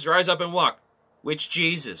Jesus, rise up and walk. Which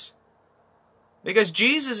Jesus? Because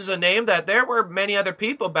Jesus is a name that there were many other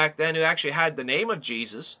people back then who actually had the name of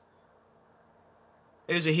Jesus.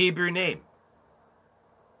 It was a Hebrew name.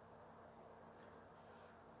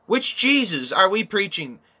 Which Jesus are we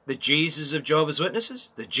preaching? The Jesus of Jehovah's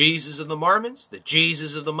Witnesses? The Jesus of the Mormons? The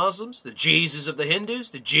Jesus of the Muslims? The Jesus of the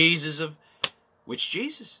Hindus? The Jesus of... Which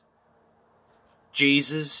Jesus?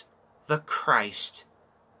 Jesus the Christ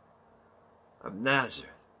of Nazareth.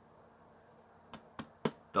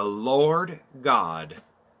 The Lord God,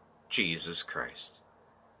 Jesus Christ.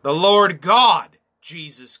 The Lord God,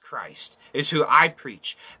 Jesus Christ is who I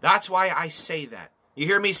preach. That's why I say that. You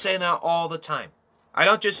hear me saying that all the time. I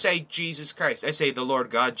don't just say Jesus Christ. I say the Lord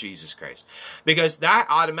God Jesus Christ. Because that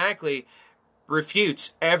automatically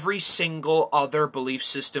refutes every single other belief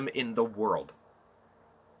system in the world.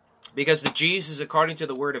 Because the Jesus, according to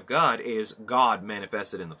the Word of God, is God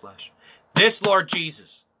manifested in the flesh. This Lord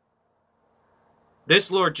Jesus. This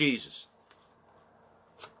Lord Jesus.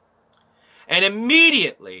 And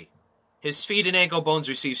immediately, his feet and ankle bones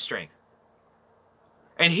received strength.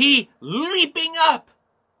 And he, leaping up,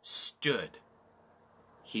 stood.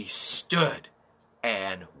 He stood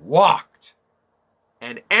and walked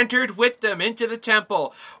and entered with them into the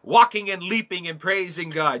temple, walking and leaping and praising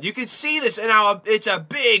God. You can see this in it's a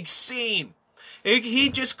big scene. He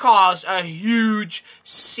just caused a huge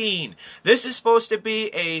scene. This is supposed to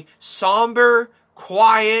be a somber,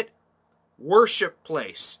 quiet worship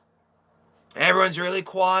place. Everyone's really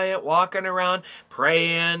quiet, walking around,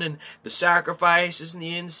 praying, and the sacrifices and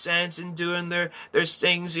the incense, and doing their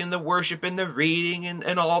things in the worship and the reading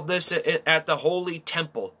and all this at the holy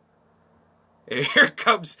temple. And here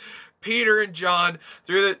comes Peter and John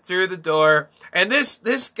through the door, and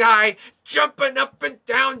this guy jumping up and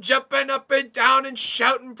down and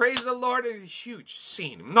shouting, praise the Lord. And a huge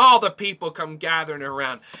scene. And all the people come gathering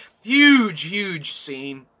around. Huge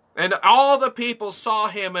scene. And all the people saw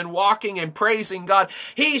him and walking and praising God.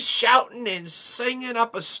 He's shouting and singing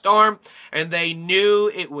up a storm. And they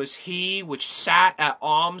knew it was he which sat at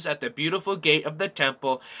alms at the beautiful gate of the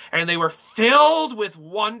temple. And they were filled with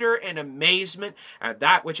wonder and amazement at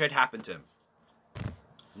that which had happened to him.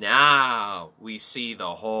 Now we see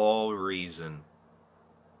the whole reason.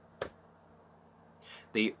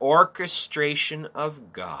 The orchestration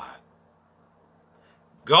of God.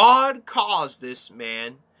 God caused this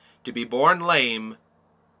man to be born lame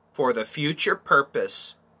for the future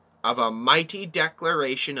purpose of a mighty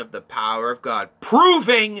declaration of the power of God,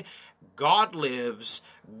 proving God lives,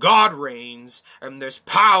 God reigns, and there's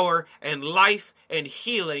power and life and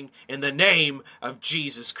healing in the name of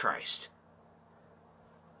Jesus Christ.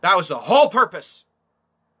 That was the whole purpose.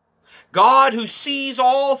 God, who sees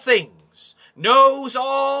all things, knows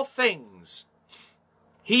all things,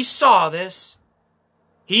 he saw this.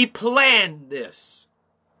 He planned this.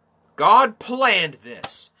 God planned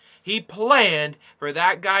this. He planned for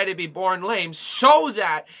that guy to be born lame so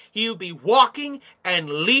that he would be walking and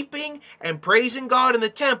leaping and praising God in the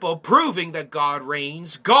temple, proving that God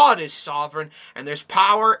reigns, God is sovereign, and there's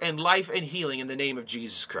power and life and healing in the name of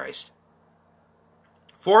Jesus Christ.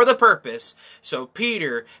 For the purpose, so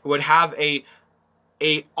Peter would have a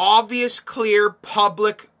obvious, clear,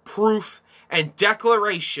 public proof and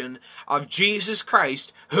declaration of Jesus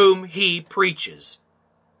Christ, whom he preaches.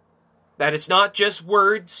 That it's not just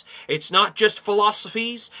words, it's not just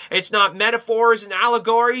philosophies, it's not metaphors and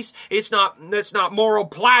allegories, it's not moral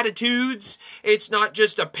platitudes, it's not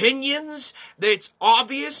just opinions, it's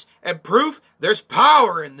obvious and proof there's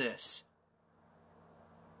power in this.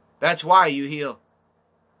 That's why you heal.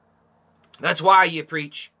 That's why you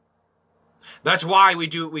preach. That's why we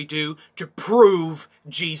do what we do, to prove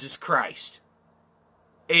Jesus Christ.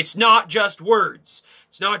 It's not just words.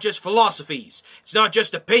 It's not just philosophies. It's not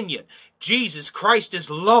just opinion. Jesus Christ is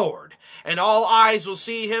Lord. And all eyes will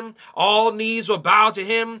see him. All knees will bow to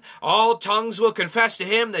him. All tongues will confess to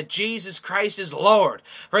him that Jesus Christ is Lord.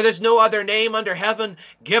 For there's no other name under heaven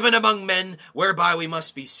given among men whereby we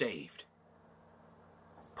must be saved.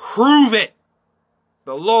 Prove it.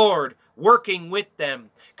 The Lord working with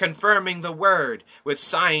them, confirming the word with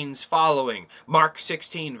signs following. Mark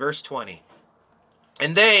 16, verse 20.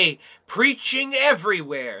 And they preaching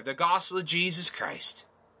everywhere the gospel of Jesus Christ.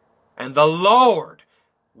 And the Lord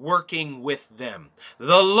working with them.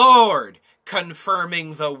 The Lord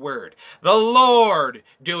confirming the word. The Lord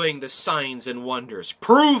doing the signs and wonders.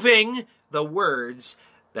 Proving the words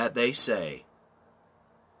that they say.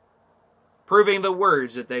 Proving the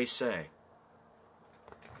words that they say.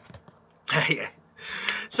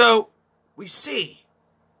 So, we see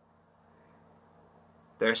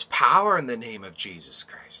there's power in the name of Jesus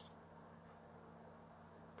Christ.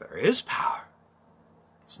 There is power.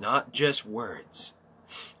 It's not just words.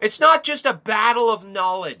 It's not just a battle of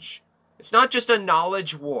knowledge. It's not just a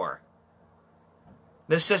knowledge war.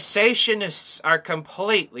 The cessationists are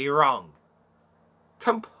completely wrong.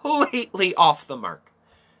 Completely off the mark.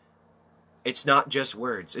 It's not just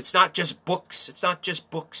words. It's not just books. It's not just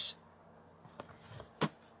books.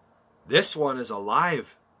 This one is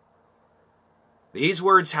alive. These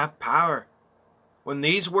words have power. When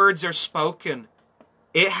these words are spoken,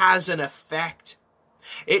 it has an effect.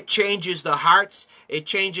 It changes the hearts. It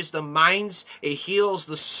changes the minds. It heals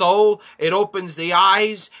the soul. It opens the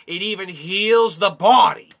eyes. It even heals the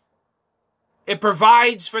body. It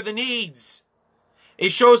provides for the needs.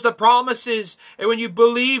 It shows the promises. And when you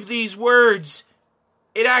believe these words,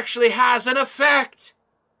 it actually has an effect.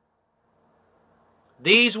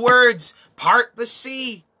 These words part the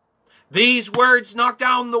sea. These words knock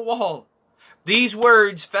down the wall. These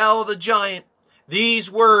words fell the giant.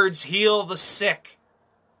 These words heal the sick.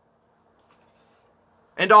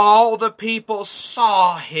 And all the people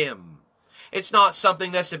saw him. It's not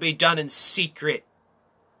something that's to be done in secret.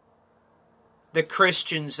 The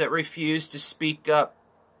Christians that refuse to speak up,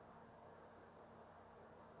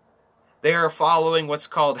 they are following what's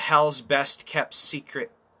called hell's best kept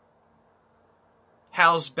secret.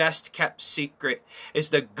 Hell's best kept secret is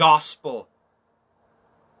the gospel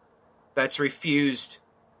that's refused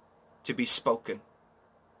to be spoken.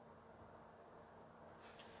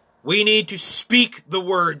 We need to speak the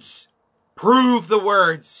words, prove the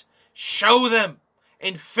words, show them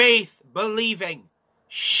in faith, believing.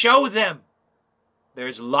 Show them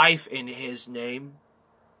there's life in his name.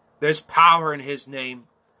 There's power in his name.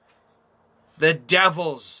 The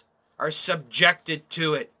devils are subjected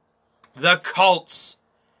to it. The cults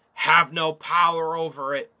have no power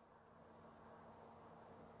over it.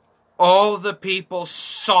 All the people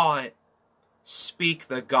saw it. Speak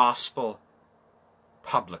the gospel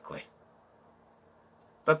publicly.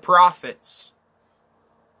 The prophets.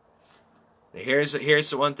 Here's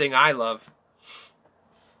the one thing I love.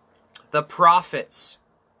 The prophets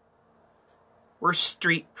were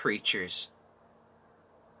street preachers.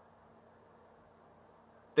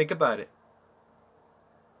 Think about it.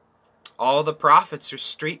 All the prophets are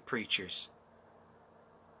street preachers.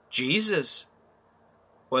 Jesus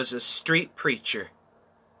was a street preacher.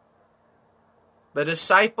 The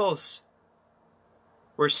disciples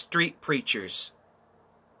were street preachers,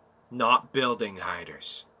 not building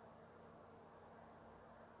hiders.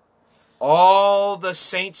 All the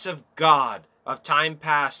saints of God of time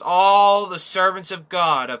past, all the servants of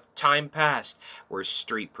God of time past were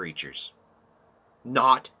street preachers,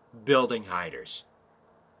 not building hiders.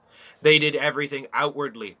 They did everything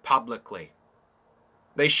outwardly, publicly.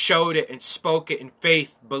 They showed it and spoke it in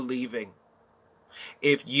faith, believing.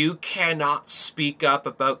 If you cannot speak up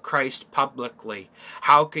about Christ publicly,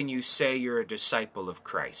 how can you say you're a disciple of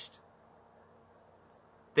Christ?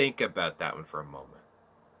 Think about that one for a moment.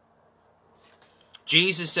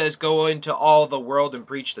 Jesus says, go into all the world and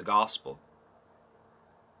preach the gospel.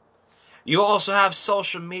 You also have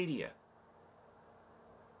social media.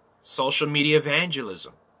 Social media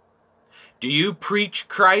evangelism. Do you preach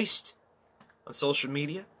Christ on social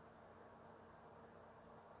media?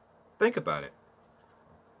 Think about it.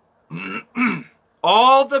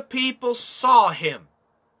 All the people saw him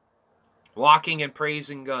walking and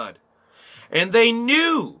praising God. And they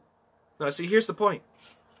knew. Now see, here's the point.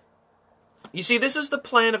 You see, this is the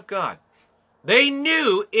plan of God. They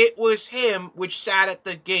knew it was him which sat at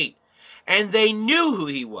the gate. And they knew who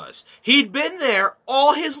he was. He'd been there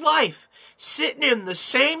all his life, sitting in the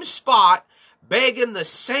same spot, begging the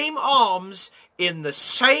same alms, in the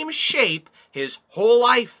same shape, his whole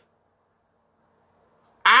life.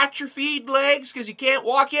 Atrophied legs, because he can't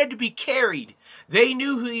walk, he had to be carried. They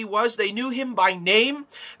knew who he was. They knew him by name.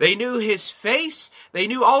 They knew his face. They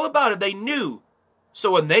knew all about him. They knew.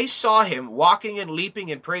 So when they saw him walking and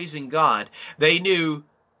leaping and praising God, they knew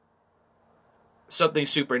something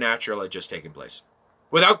supernatural had just taken place.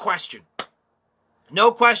 Without question.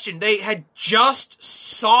 No question. They had just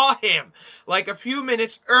saw him like a few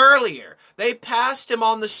minutes earlier. They passed him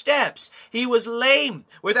on the steps. He was lame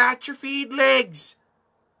with atrophied legs.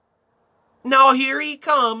 Now here he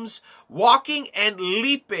comes, walking and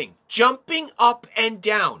leaping, jumping up and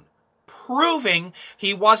down, proving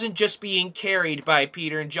he wasn't just being carried by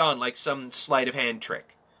Peter and John like some sleight of hand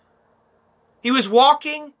trick. He was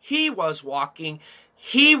walking, he was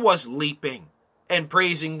leaping and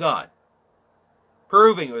praising God.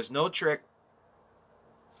 Proving it was no trick.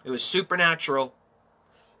 It was supernatural.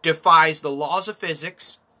 Defies the laws of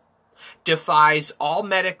physics. Defies all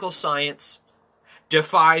medical science.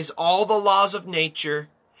 Defies all the laws of nature.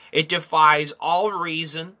 It defies all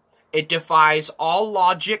reason. It defies all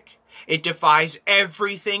logic. It defies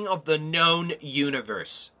everything of the known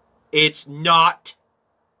universe. It's not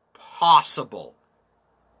possible.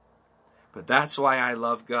 But that's why I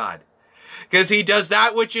love God. Because he does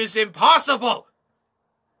that which is impossible.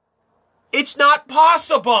 It's not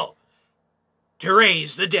possible to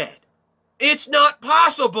raise the dead. It's not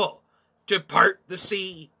possible to part the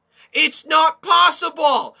sea. It's not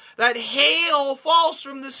possible that hail falls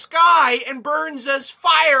from the sky and burns as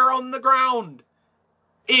fire on the ground.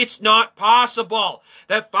 It's not possible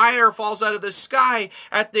that fire falls out of the sky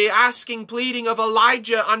at the asking, pleading of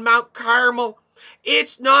Elijah on Mount Carmel.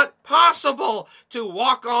 It's not possible to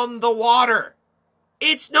walk on the water.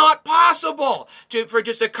 It's not possible for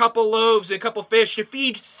just a couple loaves and a couple fish to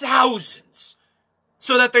feed thousands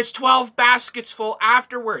so that there's 12 baskets full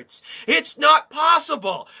afterwards. It's not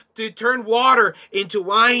possible to turn water into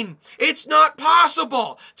wine. It's not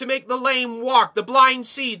possible to make the lame walk, the blind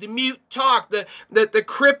see, the mute talk, the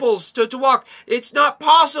cripples to walk. It's not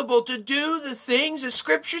possible to do the things that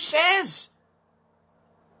Scripture says.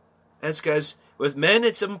 That's because with men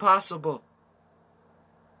it's impossible.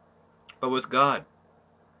 But with God,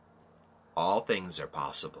 all things are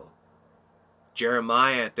possible.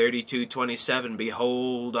 Jeremiah 32:27,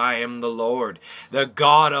 behold, I am the Lord, the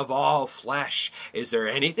God of all flesh. Is there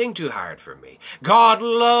anything too hard for me? God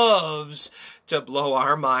loves to blow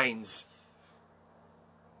our minds.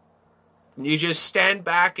 You just stand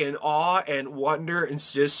back in awe and wonder and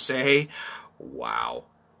just say, wow.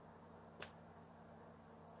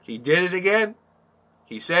 He did it again.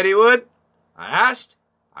 He said he would. I asked.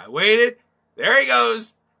 I waited. There he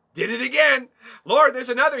goes. Did it again. Lord, there's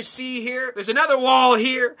another sea here. There's another wall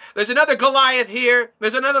here. There's another Goliath here.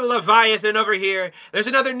 There's another Leviathan over here. There's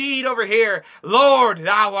another need over here. Lord,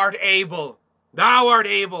 thou art able. Thou art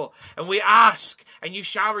able. And we ask, and you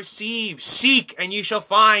shall receive. Seek, and you shall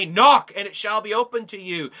find. Knock, and it shall be opened to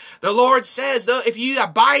you. The Lord says, though, if you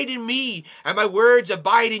abide in me, and my words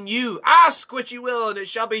abide in you, ask what you will, and it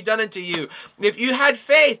shall be done unto you. If you had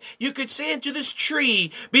faith, you could say unto this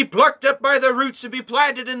tree, be plucked up by the roots and be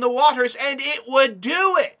planted in the waters, and it would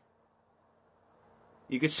do it.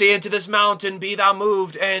 You could say unto this mountain, be thou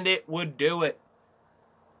moved, and it would do it.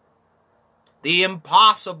 The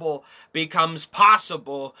impossible becomes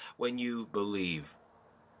possible when you believe.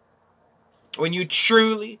 When you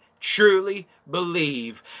truly, truly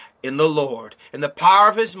believe in the Lord, in the power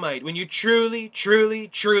of His might, when you truly, truly,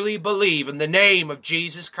 truly believe in the name of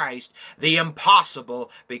Jesus Christ, the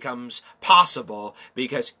impossible becomes possible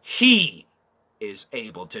because He is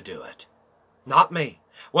able to do it. Not me.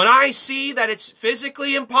 When I see that it's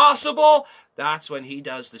physically impossible, that's when He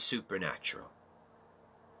does the supernatural.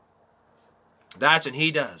 That's when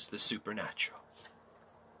He does the supernatural.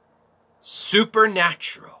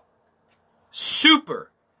 Supernatural.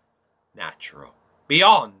 Supernatural.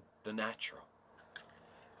 Beyond the natural.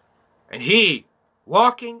 And he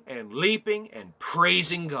walking and leaping and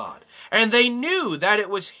praising God. And they knew that it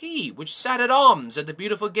was He which sat at alms at the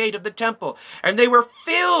beautiful gate of the temple. And they were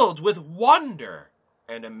filled with wonder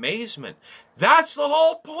and amazement. That's the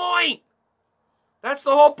whole point. That's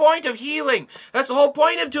the whole point of healing. That's the whole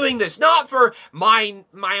point of doing this. Not for my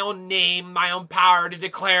own name, my own power to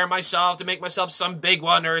declare myself, to make myself some big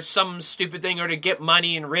one or some stupid thing or to get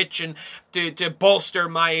money and rich and to bolster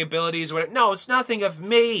my abilities. Or whatever. No, it's nothing of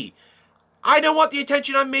me. I don't want the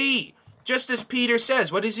attention on me. Just as Peter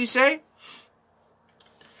says. What does he say?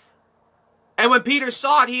 And when Peter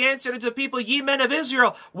saw it, he answered unto the people, ye men of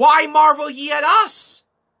Israel, why marvel ye at us?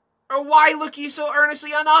 Or why look ye so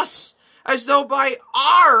earnestly on us? As though by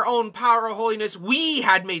our own power or holiness we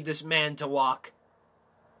had made this man to walk.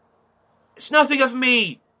 It's nothing of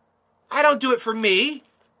me. I don't do it for me.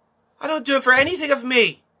 I don't do it for anything of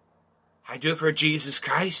me. I do it for Jesus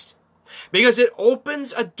Christ. Because it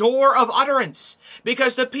opens a door of utterance.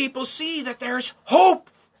 Because the people see that there's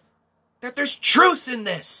hope. That there's truth in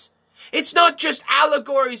this. It's not just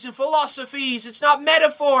allegories and philosophies. It's not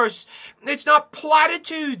metaphors. It's not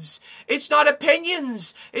platitudes. It's not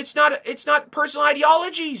opinions. It's not personal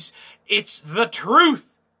ideologies. It's the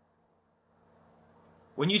truth.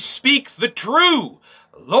 When you speak the true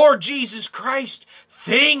Lord Jesus Christ,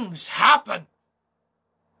 things happen.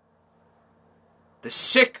 The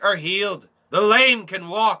sick are healed. The lame can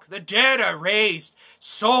walk. The dead are raised.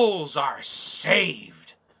 Souls are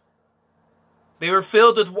saved. They were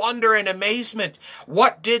filled with wonder and amazement.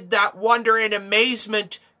 What did that wonder and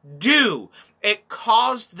amazement do? It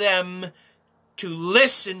caused them to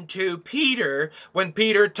listen to Peter when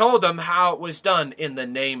Peter told them how it was done in the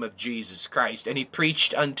name of Jesus Christ. And he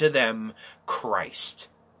preached unto them Christ.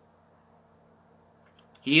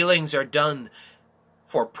 Healings are done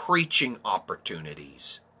for preaching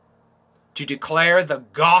opportunities. To declare the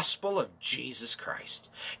gospel of Jesus Christ.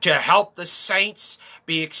 To help the saints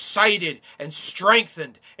be excited and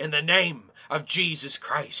strengthened in the name of Jesus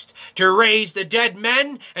Christ. To raise the dead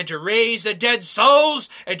men and to raise the dead souls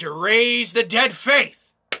and to raise the dead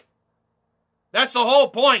faith. That's the whole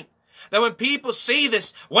point. That when people see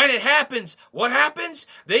this, when it happens, what happens?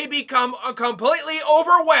 They become completely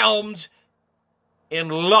overwhelmed in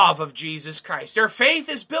love of Jesus Christ. Their faith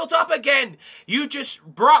is built up again. You just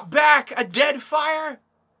brought back a dead fire.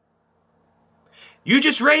 You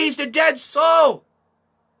just raised a dead soul.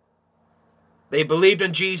 They believed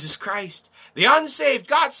in Jesus Christ. The unsaved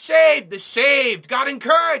got saved. The saved got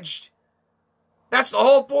encouraged. That's the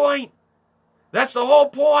whole point. That's the whole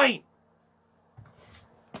point.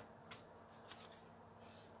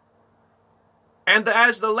 And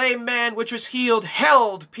as the lame man which was healed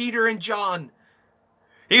held Peter and John,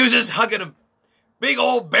 he was just hugging them. Big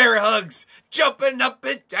old bear hugs, jumping up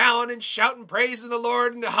and down and shouting, praising the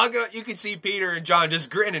Lord and hugging. You can see Peter and John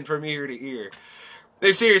just grinning from ear to ear.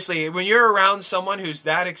 Seriously, when you're around someone who's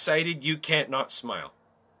that excited, you can't not smile.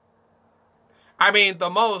 I mean, the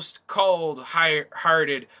most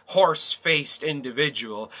cold-hearted, horse-faced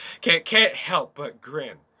individual can't help but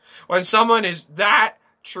grin. When someone is that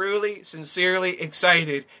truly, sincerely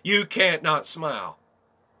excited, you can't not smile.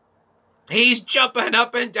 He's jumping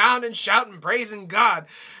up and down and shouting, praising God.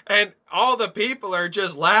 And all the people are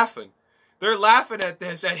just laughing. They're laughing at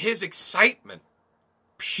this, at his excitement.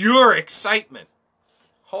 Pure excitement.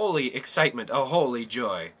 Holy excitement, a holy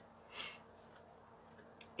joy.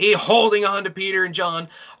 He holding on to Peter and John.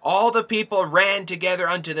 All the people ran together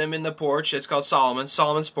unto them in the porch. It's called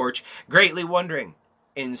Solomon's porch, greatly wondering.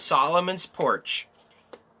 In Solomon's porch.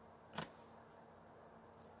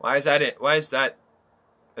 Why is that it? Why is that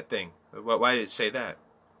a thing? Why did it say that?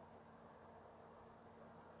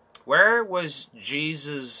 Where was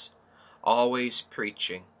Jesus always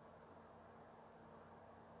preaching?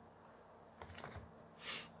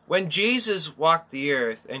 When Jesus walked the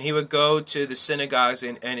earth and he would go to the synagogues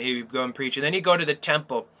and he would go and preach, and then he'd go to the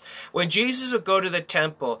temple. When Jesus would go to the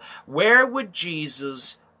temple, where would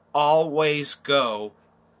Jesus always go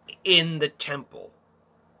in the temple?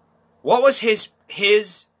 What was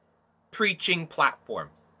his preaching platform?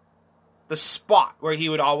 The spot where he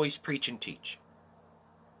would always preach and teach?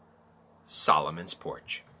 Solomon's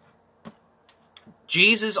porch.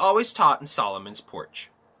 Jesus always taught in Solomon's porch.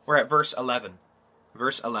 We're at verse 11.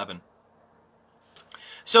 Verse 11.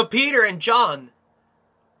 So Peter and John,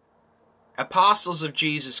 apostles of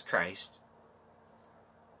Jesus Christ,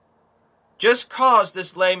 just caused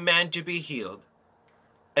this lame man to be healed.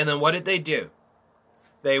 And then what did they do?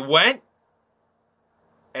 They went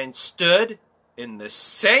and stood in the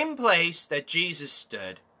same place that Jesus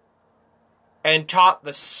stood and taught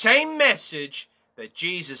the same message that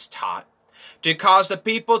Jesus taught, to cause the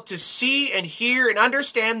people to see and hear and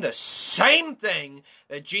understand the same thing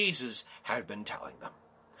that Jesus had been telling them.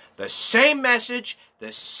 The same message,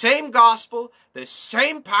 the same gospel, the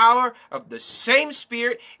same power of the same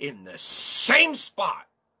Spirit in the same spot,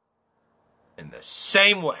 in the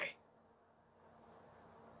same way.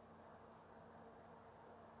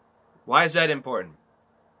 Why is that important?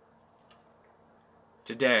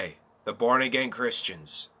 Today, the born-again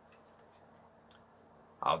Christians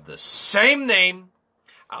of the same name,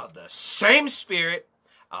 of the same Spirit,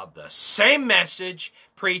 of the same message,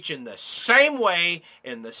 preach in the same way,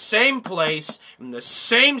 in the same place, in the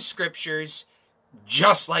same scriptures,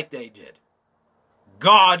 just like they did.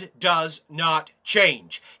 God does not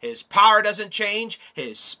change. His power doesn't change.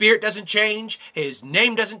 His Spirit doesn't change. His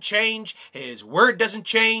name doesn't change. His word doesn't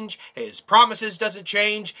change. His promises doesn't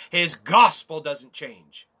change. His gospel doesn't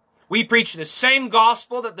change. We preach the same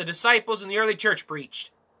gospel that the disciples in the early church preached,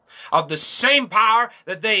 of the same power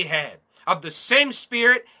that they had, of the same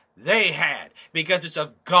Spirit they had, because it's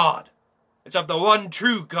of God. It's of the one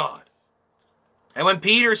true God. And when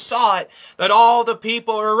Peter saw it, that all the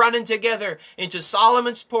people were running together into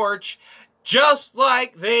Solomon's porch, just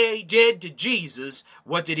like they did to Jesus,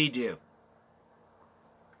 what did he do?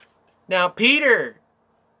 Now, Peter,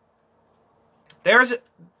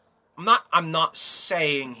 I'm not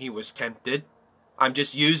saying he was tempted. I'm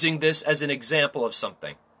just using this as an example of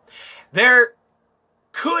something. There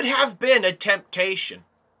could have been a temptation,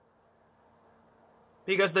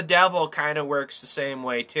 because the devil kind of works the same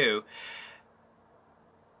way too,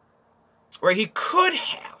 where he could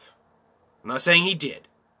have, I'm not saying he did,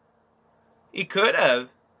 he could have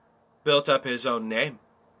built up his own name.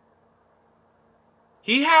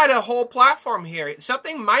 He had a whole platform here.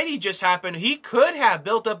 Something mighty just happened. He could have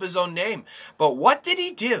built up his own name. But what did he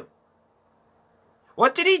do?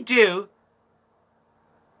 What did he do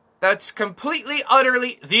that's completely,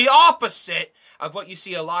 utterly the opposite of what you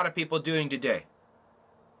see a lot of people doing today?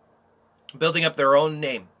 Building up their own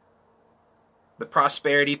name. the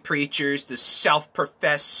prosperity preachers, the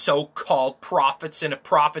self-professed so-called prophets and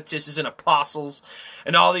prophetesses and apostles,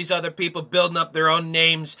 and all these other people building up their own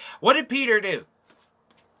names. What did Peter do?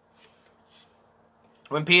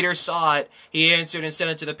 When Peter saw it, he answered and said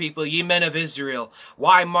unto the people, Ye men of Israel,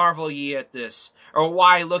 why marvel ye at this? Or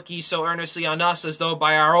why look ye so earnestly on us, as though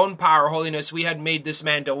by our own power or holiness we had made this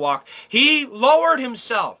man to walk? He lowered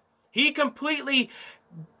himself. He completely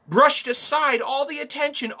brushed aside all the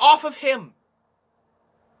attention off of him.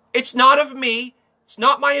 It's not of me. It's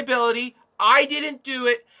not my ability. I didn't do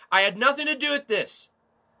it. I had nothing to do with this.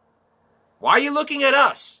 Why are you looking at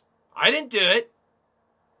us? I didn't do it.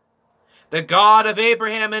 The God of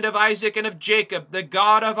Abraham and of Isaac and of Jacob, the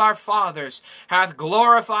God of our fathers, hath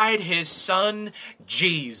glorified his Son,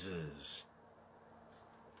 Jesus.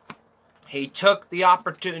 He took the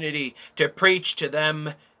opportunity to preach to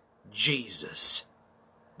them Jesus.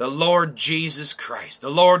 The Lord Jesus Christ. The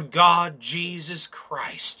Lord God Jesus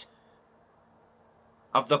Christ.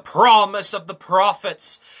 Of the promise of the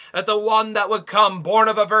prophets, that the one that would come, born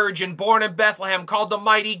of a virgin, born in Bethlehem, called the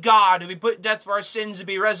mighty God, who be put to death for our sins and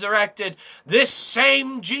be resurrected. This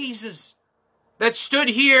same Jesus that stood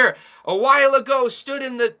here a while ago, stood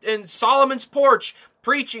in Solomon's porch,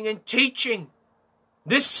 preaching and teaching.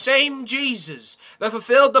 This same Jesus that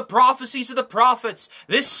fulfilled the prophecies of the prophets.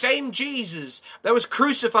 This same Jesus that was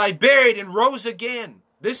crucified, buried, and rose again.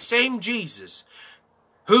 This same Jesus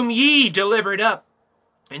whom ye delivered up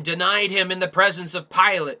and denied him in the presence of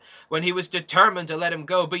Pilate when he was determined to let him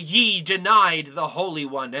go. But ye denied the Holy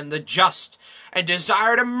One and the just, and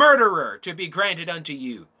desired a murderer to be granted unto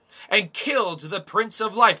you, and killed the Prince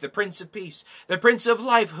of Life, the Prince of Peace, the Prince of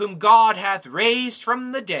Life, whom God hath raised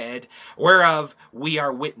from the dead, whereof we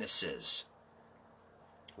are witnesses.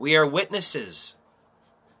 We are witnesses.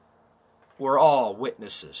 We're all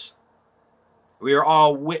witnesses. We are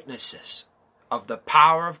all witnesses of the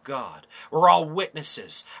power of God. We're all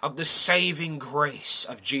witnesses of the saving grace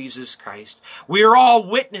of Jesus Christ. We are all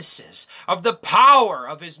witnesses of the power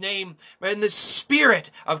of his name and the Spirit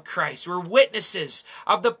of Christ. We're witnesses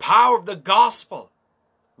of the power of the gospel.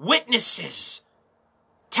 Witnesses.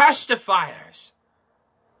 Testifiers.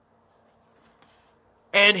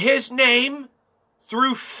 And his name,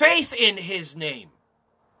 through faith in his name.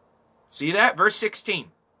 See that? Verse 16.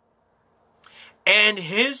 And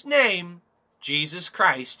his name, Jesus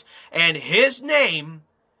Christ, and his name,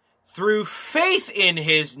 through faith in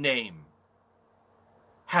his name,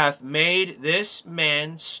 hath made this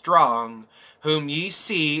man strong, whom ye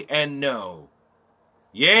see and know.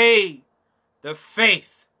 Yea, the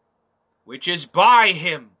faith which is by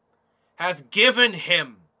him hath given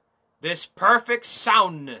him this perfect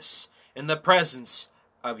soundness in the presence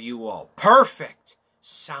of you all. Perfect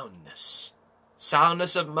soundness.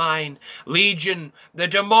 Soundness of mind. Legion, the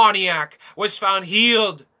demoniac, was found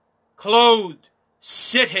healed, clothed,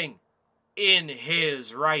 sitting in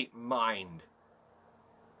his right mind.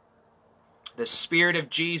 The Spirit of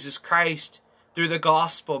Jesus Christ, through the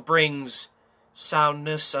gospel, brings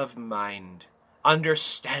soundness of mind,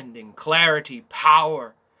 understanding, clarity,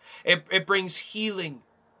 power. It brings healing,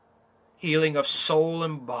 healing of soul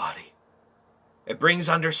and body. It brings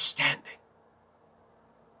understanding.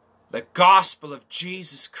 The gospel of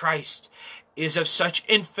Jesus Christ is of such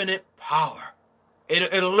infinite power.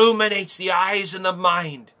 It illuminates the eyes and the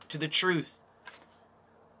mind to the truth.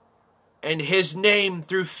 And his name,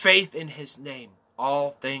 through faith in his name,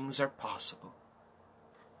 all things are possible.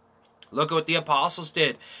 Look at what the apostles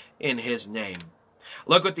did in his name.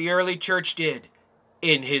 Look what the early church did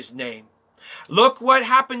in his name. Look what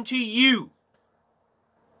happened to you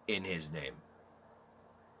in his name.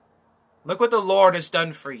 Look what the Lord has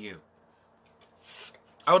done for you.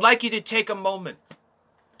 I would like you to take a moment.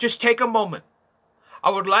 Just take a moment.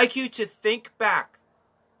 I would like you to think back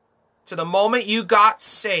to the moment you got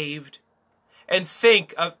saved and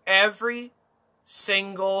think of every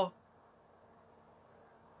single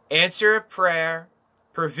answer of prayer,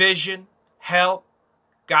 provision, help,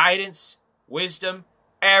 guidance, wisdom,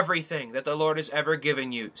 everything that the Lord has ever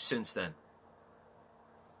given you since then.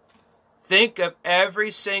 Think of every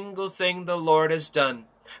single thing the Lord has done.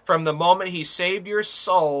 From the moment he saved your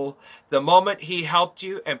soul, the moment he helped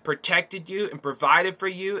you and protected you and provided for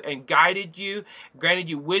you and guided you, granted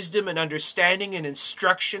you wisdom and understanding and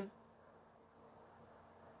instruction.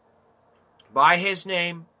 By his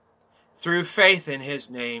name, through faith in his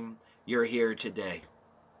name, you're here today.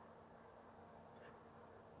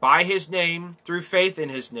 By his name, through faith in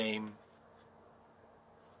his name,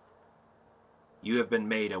 you have been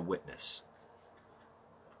made a witness.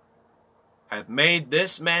 I have made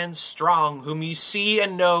this man strong, whom ye see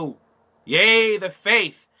and know. Yea, the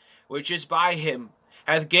faith which is by him,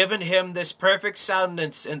 hath given him this perfect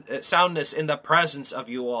soundness in the presence of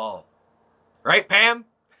you all. Right, Pam?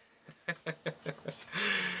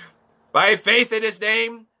 By faith in his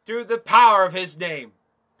name, through the power of his name.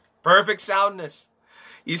 Perfect soundness.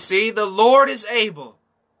 You see, the Lord is able.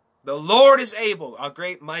 The Lord is able. A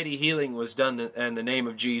great mighty healing was done in the name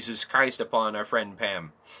of Jesus Christ upon our friend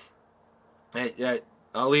Pam.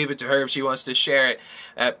 I'll leave it to her if she wants to share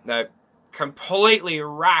it. Completely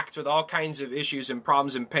racked with all kinds of issues and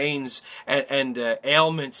problems and pains and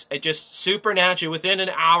ailments. It just supernaturally, within an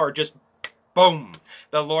hour, just boom,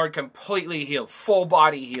 the Lord completely healed. Full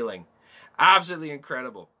body healing. Absolutely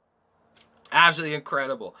incredible. Absolutely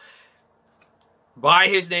incredible. By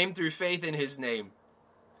his name, through faith in his name.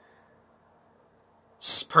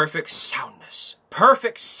 Perfect soundness.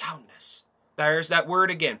 Perfect soundness. There's that word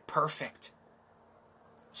again. Perfect.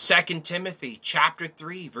 2 Timothy chapter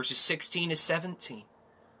 3, verses 16 to 17.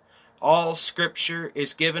 All scripture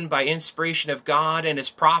is given by inspiration of God and is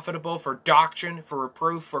profitable for doctrine, for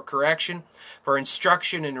reproof, for correction, for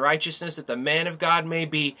instruction in righteousness, that the man of God may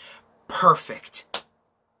be perfect,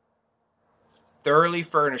 thoroughly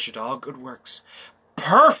furnished to all good works.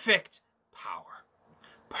 Perfect power,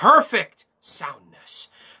 perfect soundness,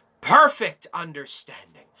 perfect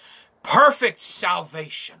understanding, perfect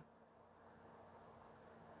salvation,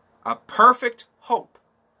 a perfect hope.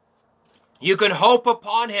 You can hope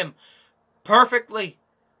upon him perfectly,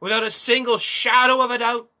 without a single shadow of a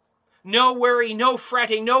doubt. No worry, no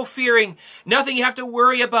fretting, no fearing, nothing you have to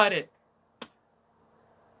worry about it.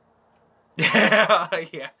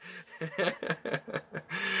 Yeah.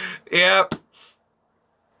 Yep.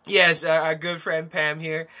 Yes, our good friend Pam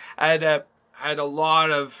here had a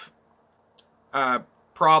lot of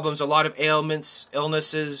problems, a lot of ailments,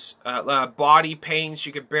 illnesses, body pains.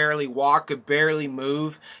 She could barely walk, could barely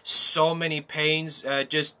move. So many pains,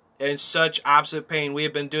 just in such absolute pain. We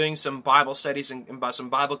have been doing some Bible studies and some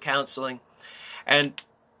Bible counseling, and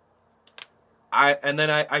then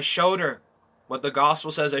I showed her what the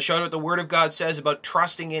gospel says. I showed her what the Word of God says about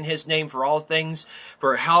trusting in his name for all things,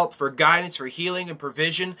 for help, for guidance, for healing and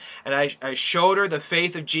provision. And I showed her the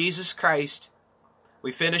faith of Jesus Christ.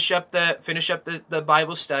 We finish up the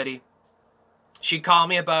Bible study. She called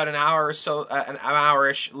me about an hour or so, an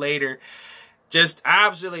hour-ish later, just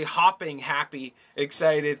absolutely hopping, happy,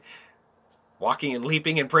 excited, walking and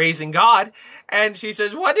leaping and praising God. And she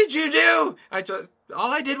says, "What did you do?" I told,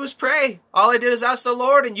 all I did was pray. All I did is ask the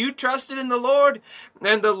Lord, and you trusted in the Lord,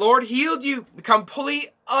 and the Lord healed you.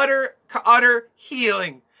 Complete, utter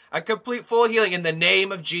healing. A complete, full healing in the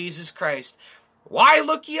name of Jesus Christ. Why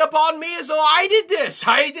look ye upon me as though I did this?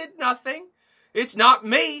 I did nothing. It's not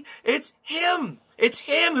me. It's him. It's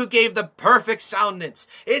him who gave the perfect soundness.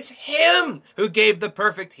 It's him who gave the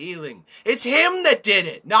perfect healing. It's him that did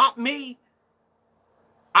it, not me.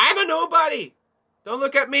 I'm a nobody. Don't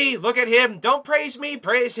look at me. Look at him. Don't praise me.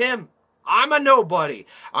 Praise him. I'm a nobody.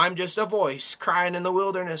 I'm just a voice crying in the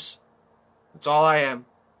wilderness. That's all I am.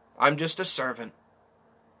 I'm just a servant.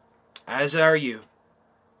 As are you.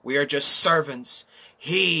 We are just servants.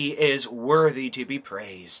 He is worthy to be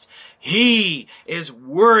praised. He is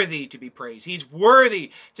worthy to be praised. He's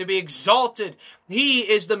worthy to be exalted. He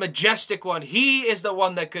is the majestic one. He is the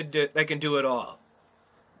one that can do it all.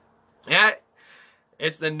 Yeah,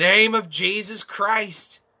 it's the name of Jesus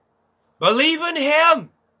Christ. Believe in him.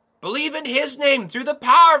 Believe in his name through the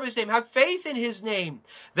power of his name. Have faith in his name.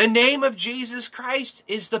 The name of Jesus Christ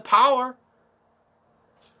is the power.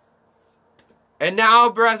 And now,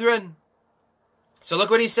 brethren, so look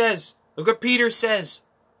what he says. Look what Peter says.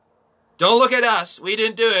 Don't look at us. We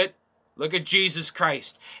didn't do it. Look at Jesus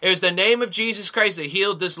Christ. It was the name of Jesus Christ that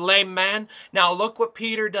healed this lame man. Now look what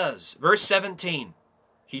Peter does. Verse 17.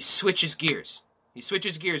 He switches gears. He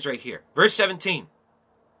switches gears right here. Verse 17.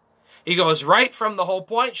 He goes right from the whole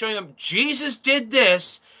point, showing them Jesus did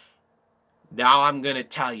this. Now I'm going to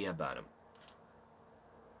tell you about him.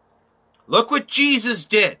 Look what Jesus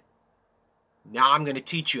did. Now I'm going to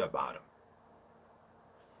teach you about him.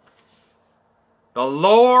 The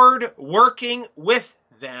Lord working with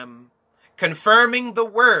them, confirming the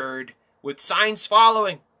word with signs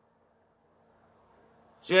following.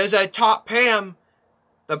 See, as I taught Pam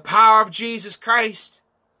the power of Jesus Christ,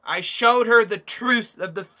 I showed her the truth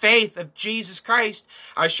of the faith of Jesus Christ.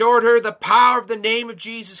 I showed her the power of the name of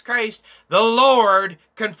Jesus Christ. The Lord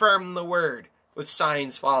confirmed the word with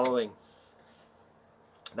signs following.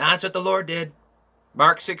 That's what the Lord did.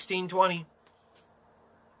 Mark 16:20.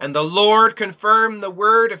 And the Lord confirmed the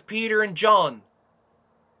word of Peter and John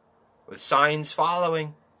with signs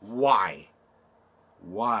following. Why?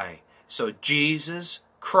 Why? So Jesus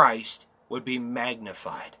Christ would be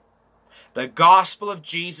magnified. the gospel of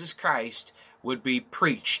Jesus Christ would be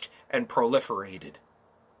preached and proliferated.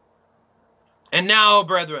 And now,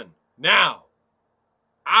 brethren, now,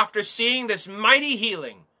 after seeing this mighty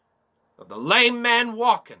healing of the lame man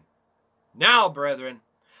walking, now, brethren,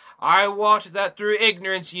 I wot that through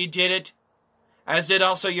ignorance ye did it, as did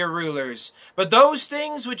also your rulers. But those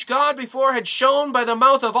things which God before had shown by the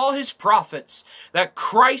mouth of all his prophets, that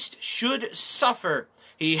Christ should suffer,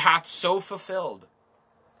 he hath so fulfilled.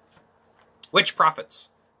 Which prophets?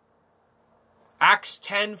 Acts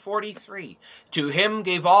 10:43. To him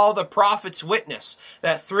gave all the prophets witness,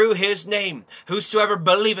 that through his name whosoever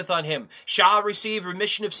believeth on him shall receive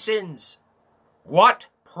remission of sins. What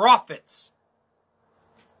prophets?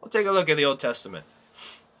 We'll take a look at the Old Testament.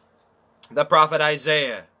 The prophet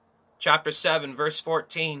Isaiah, chapter 7, verse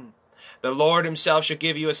 14. The Lord himself shall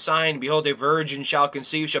give you a sign. Behold, a virgin shall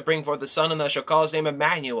conceive, shall bring forth a son, and thou shalt call his name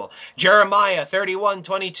Emmanuel. Jeremiah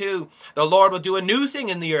 31:22. The Lord will do a new thing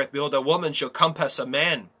in the earth. Behold, a woman shall compass a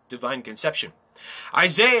man. Divine conception.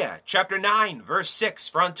 Isaiah chapter 9, verse 6.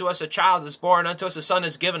 For unto us a child is born, unto us a son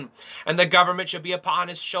is given, and the government shall be upon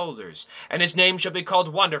his shoulders. And his name shall be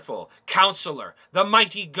called Wonderful, Counselor, the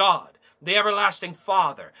Mighty God, the Everlasting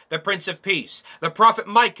Father, the Prince of Peace. The prophet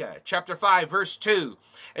Micah chapter 5, verse 2.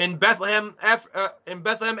 In Bethlehem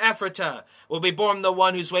Ephratah will be born the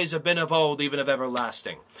one whose ways have been of old, even of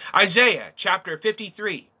everlasting. Isaiah chapter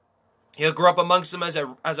 53. He'll grow up amongst them as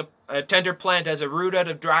a tender plant, as a root out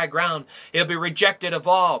of dry ground. He'll be rejected of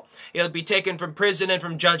all. He'll be taken from prison and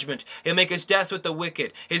from judgment. He'll make his death with the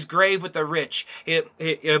wicked, his grave with the rich.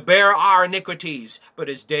 He'll bear our iniquities, but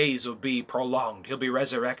his days will be prolonged. He'll be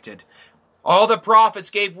resurrected. All the prophets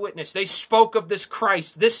gave witness. They spoke of this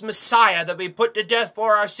Christ, this Messiah that will be put to death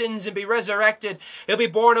for our sins and be resurrected. He'll be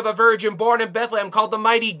born of a virgin, born in Bethlehem, called the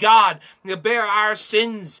Mighty God. He'll bear our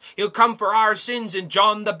sins. He'll come for our sins. And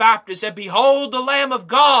John the Baptist said, Behold the Lamb of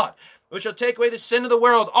God, which shall take away the sin of the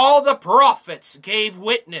world. All the prophets gave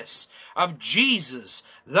witness of Jesus,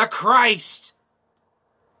 the Christ.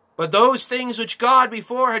 But those things which God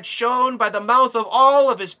before had shown by the mouth of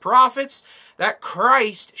all of his prophets, that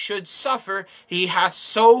Christ should suffer, he hath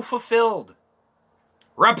so fulfilled.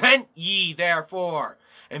 Repent ye therefore,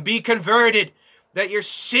 and be converted, that your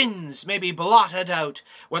sins may be blotted out,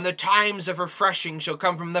 when the times of refreshing shall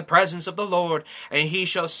come from the presence of the Lord, and he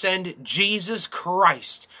shall send Jesus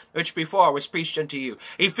Christ, which before was preached unto you.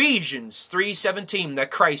 Ephesians 3:17,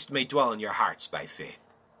 that Christ may dwell in your hearts by faith.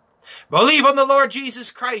 Believe on the Lord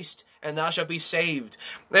Jesus Christ, and thou shalt be saved.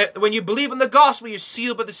 When you believe in the gospel, you're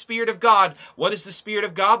sealed by the Spirit of God. What is the Spirit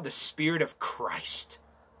of God? The Spirit of Christ.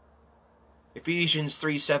 Ephesians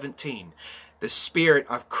 3:17. The Spirit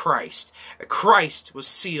of Christ. Christ will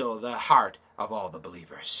seal the heart of all the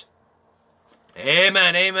believers.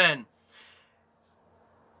 Amen, amen.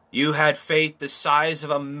 You had faith the size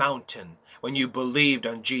of a mountain when you believed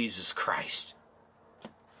on Jesus Christ.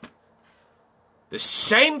 The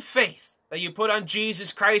same faith that you put on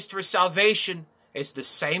Jesus Christ for salvation is the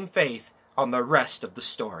same faith on the rest of the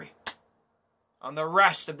story. On the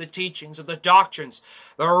rest of the teachings, of the doctrines,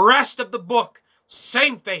 the rest of the book.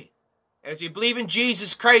 Same faith. As you believe in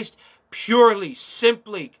Jesus Christ, purely,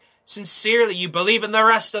 simply, sincerely, you believe in the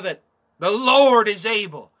rest of it. The Lord is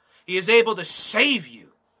able. He is able to save you.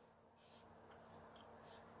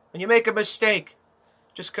 When you make a mistake,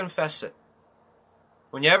 just confess it.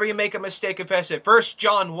 Whenever you make a mistake, confess it. 1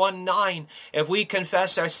 John 1:9, if we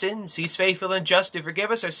confess our sins, he's faithful and just to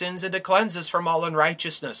forgive us our sins and to cleanse us from all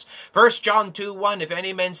unrighteousness. 1 John 2:1, if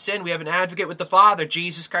any man sin, we have an advocate with the Father,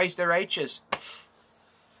 Jesus Christ the righteous.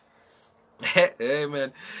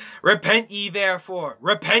 Amen. Repent ye therefore.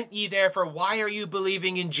 Repent ye therefore. Why are you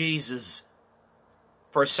believing in Jesus?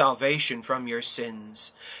 For salvation from your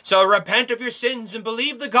sins. So repent of your sins and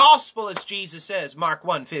believe the gospel, as Jesus says, Mark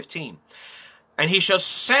 1:15. And he shall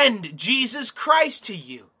send Jesus Christ to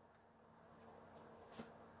you.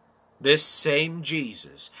 This same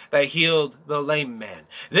Jesus that healed the lame man.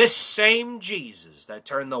 This same Jesus that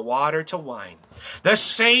turned the water to wine. The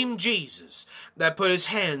same Jesus that put his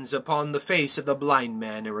hands upon the face of the blind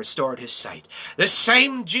man and restored his sight. The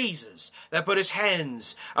same Jesus that put his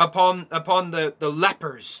hands upon the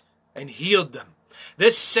lepers and healed them.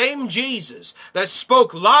 This same Jesus that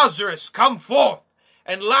spoke, Lazarus, come forth.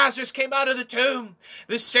 And Lazarus came out of the tomb.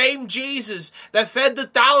 The same Jesus that fed the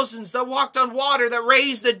thousands, that walked on water, that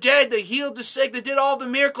raised the dead, that healed the sick, that did all the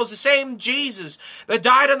miracles. The same Jesus that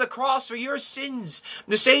died on the cross for your sins.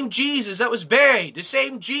 The same Jesus that was buried. The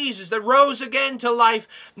same Jesus that rose again to life.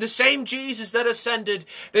 The same Jesus that ascended.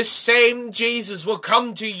 The same Jesus will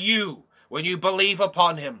come to you when you believe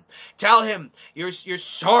upon him. Tell him you're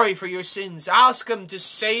sorry for your sins. Ask him to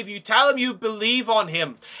save you. Tell him you believe on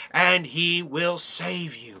him, and he will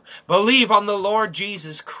save you. Believe on the Lord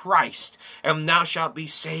Jesus Christ, and thou shalt be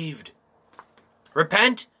saved.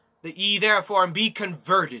 Repent that ye therefore and be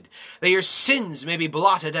converted, that your sins may be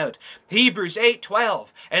blotted out. Hebrews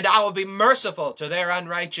 8:12, and I will be merciful to their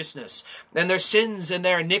unrighteousness, and their sins and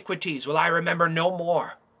their iniquities will I remember no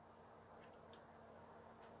more.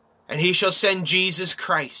 And he shall send Jesus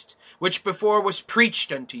Christ, which before was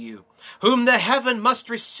preached unto you, whom the heaven must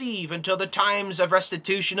receive until the times of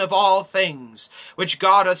restitution of all things, which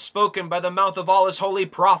God hath spoken by the mouth of all his holy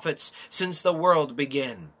prophets since the world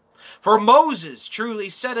began. For Moses truly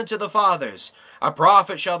said unto the fathers, a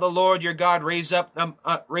prophet shall the Lord your God raise up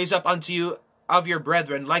unto you of your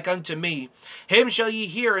brethren, like unto me. Him shall ye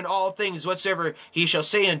hear in all things whatsoever he shall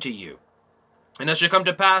say unto you. And it shall come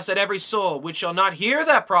to pass that every soul which shall not hear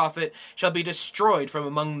that prophet shall be destroyed from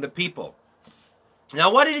among the people.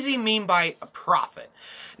 Now, what does he mean by a prophet?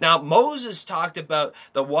 Now, Moses talked about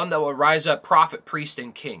the one that will rise up, prophet, priest,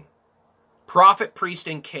 and king. Prophet, priest,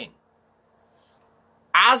 and king.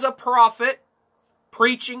 As a prophet,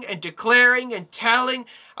 preaching and declaring and telling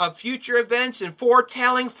of future events and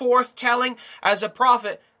forthtelling as a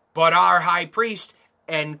prophet, but our high priest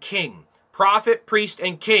and king. Prophet, priest,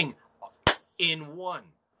 and king in one.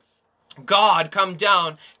 God come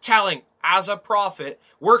down telling as a prophet,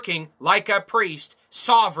 working like a priest,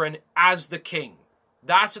 sovereign as the king.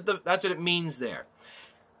 That's what it means there.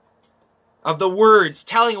 Of the words,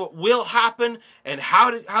 telling what will happen and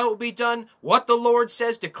how it will be done, what the Lord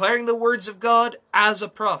says, declaring the words of God as a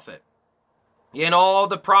prophet. And all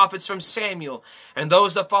the prophets from Samuel and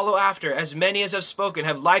those that follow after, as many as have spoken,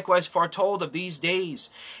 have likewise foretold of these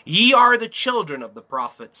days. Ye are the children of the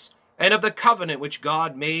prophets, and of the covenant which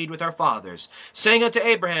God made with our fathers, saying unto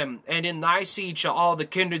Abraham, and in thy seed shall all the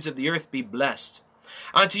kindreds of the earth be blessed.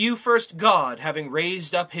 Unto you first God, having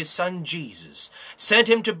raised up his Son Jesus, sent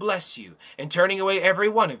him to bless you, and turning away every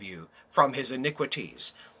one of you from his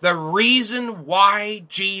iniquities. The reason why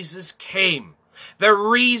Jesus came, the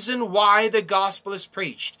reason why the gospel is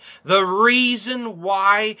preached, the reason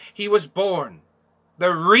why he was born,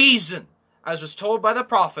 the reason, as was told by the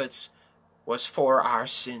prophets, was for our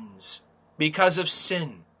sins. Because of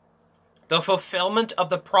sin. The fulfillment of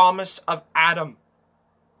the promise of Adam.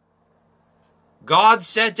 God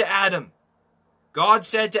said to Adam,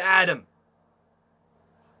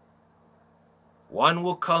 one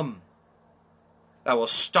will come that will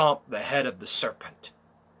stomp the head of the serpent.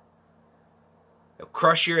 He'll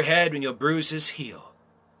crush your head and you'll bruise his heel.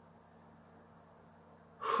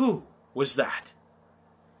 Who was that?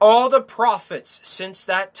 All the prophets since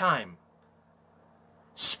that time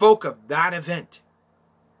spoke of that event,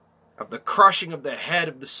 of the crushing of the head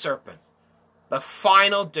of the serpent, the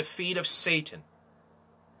final defeat of Satan,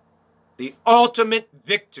 the ultimate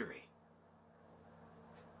victory.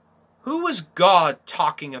 Who was God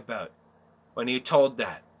talking about when he told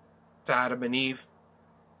that to Adam and Eve?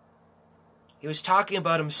 He was talking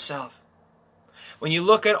about himself. When you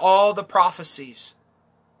look at all the prophecies,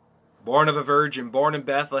 born of a virgin, born in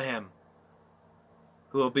Bethlehem,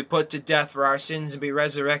 who will be put to death for our sins and be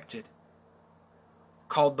resurrected,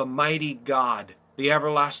 called the mighty God, the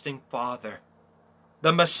everlasting Father,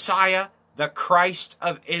 the Messiah, the Christ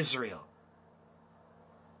of Israel,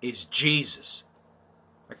 is Jesus.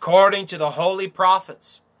 According to the holy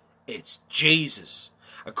prophets, it's Jesus.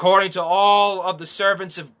 According to all of the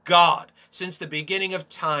servants of God since the beginning of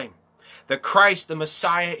time, the Christ, the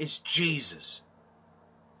Messiah, is Jesus.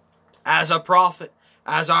 As a prophet,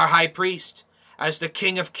 as our high priest, as the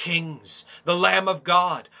King of Kings, the Lamb of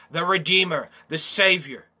God, the Redeemer, the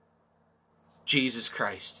Savior, Jesus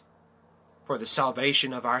Christ. For the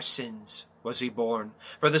salvation of our sins was he born.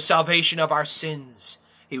 For the salvation of our sins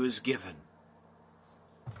he was given.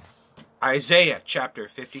 Isaiah chapter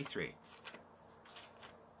 53.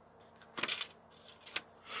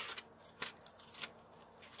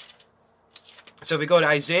 So if we go to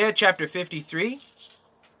Isaiah chapter 53.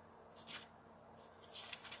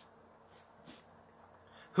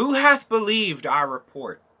 Who hath believed our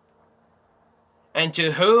report? And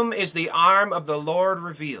to whom is the arm of the Lord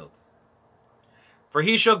revealed? For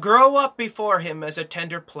he shall grow up before him as a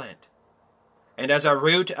tender plant, and as a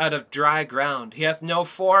root out of dry ground. He hath no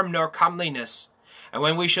form nor comeliness, and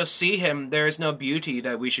when we shall see him, there is no beauty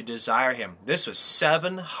that we should desire him. This was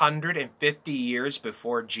 750 years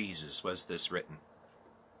before Jesus was this written.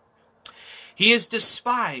 He is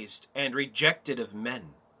despised and rejected of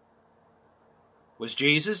men. Was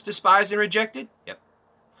Jesus despised and rejected? Yep.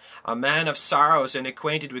 A man of sorrows and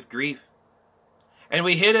acquainted with grief. And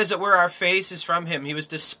we hid, as it were, our faces from him. He was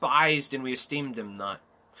despised, and we esteemed him not.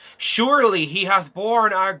 Surely he hath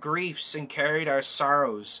borne our griefs, and carried our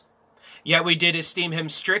sorrows. Yet we did esteem him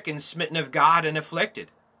stricken, smitten of God, and afflicted.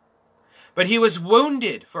 But he was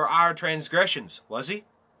wounded for our transgressions. Was he?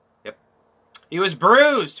 Yep. He was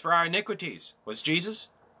bruised for our iniquities. Was Jesus?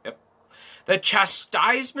 Yep. The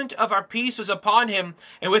chastisement of our peace was upon him,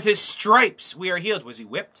 and with his stripes we are healed. Was he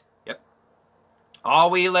whipped? Yep.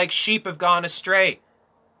 All we like sheep have gone astray.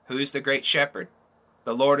 Who's the great shepherd?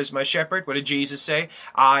 The Lord is my shepherd. What did Jesus say?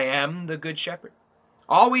 I am the good shepherd.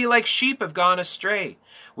 All we like sheep have gone astray.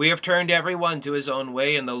 We have turned every one to his own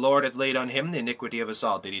way, and the Lord hath laid on him the iniquity of us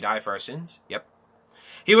all. Did he die for our sins? Yep.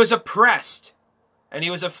 He was oppressed, and he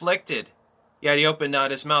was afflicted, yet he opened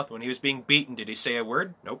not his mouth. When he was being beaten, did he say a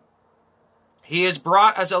word? Nope. He is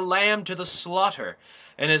brought as a lamb to the slaughter,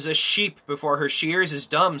 and as a sheep before her shears is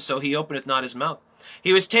dumb, so he openeth not his mouth.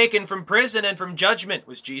 He was taken from prison and from judgment.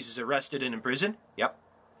 Was Jesus arrested and in prison? Yep.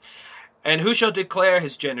 And who shall declare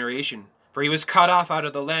his generation? For he was cut off out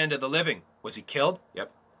of the land of the living. Was he killed?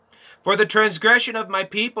 Yep. For the transgression of my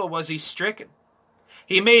people was he stricken.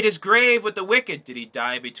 He made his grave with the wicked. Did he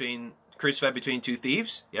die crucified between two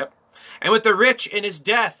thieves? Yep. And with the rich in his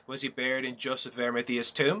death was he buried in Joseph of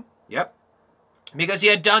Arimathea's tomb? Yep. Because he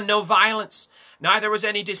had done no violence, neither was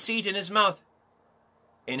any deceit in his mouth.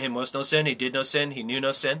 In him was no sin, he did no sin, he knew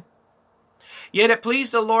no sin. Yet it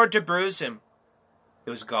pleased the Lord to bruise him.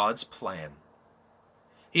 It was God's plan.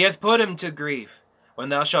 He hath put him to grief. When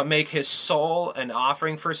thou shalt make his soul an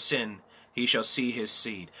offering for sin, he shall see his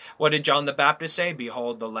seed. What did John the Baptist say?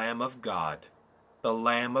 Behold the Lamb of God. The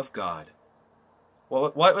Lamb of God.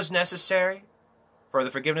 Well, what was necessary for the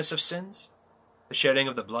forgiveness of sins? The shedding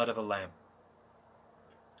of the blood of a lamb.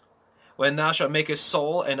 When thou shalt make his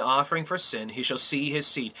soul an offering for sin, he shall see his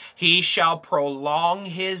seed. He shall prolong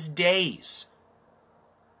his days.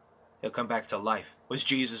 He'll come back to life. Was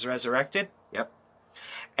Jesus resurrected? Yep.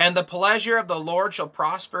 And the pleasure of the Lord shall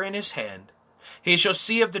prosper in his hand. He shall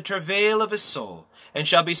see of the travail of his soul, and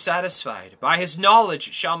shall be satisfied. By his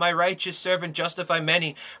knowledge shall my righteous servant justify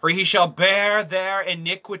many, for he shall bear their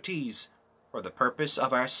iniquities. For the purpose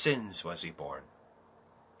of our sins was he born.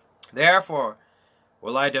 Therefore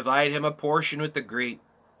will I divide him a portion with the great,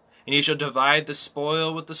 and he shall divide the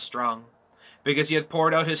spoil with the strong. Because he hath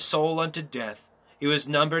poured out his soul unto death, he was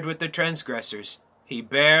numbered with the transgressors. He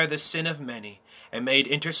bare the sin of many, and made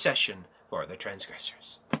intercession for the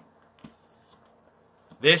transgressors.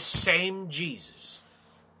 This same Jesus,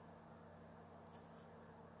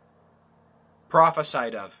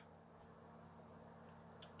 prophesied of.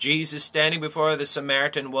 Jesus standing before the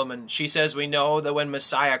Samaritan woman. She says, we know that when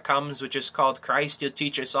Messiah comes, which is called Christ, he'll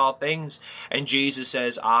teach us all things. And Jesus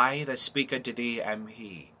says, I that speak unto thee am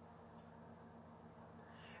he.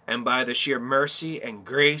 And by the sheer mercy and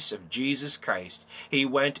grace of Jesus Christ, he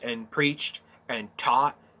went and preached and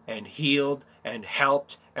taught and healed and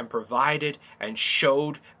helped and provided and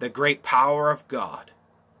showed the great power of God.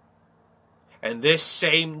 And this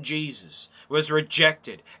same Jesus was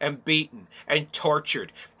rejected and beaten and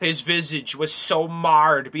tortured. His visage was so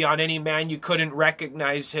marred beyond any man you couldn't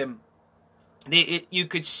recognize him. You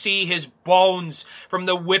could see his bones from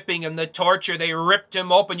the whipping and the torture. They ripped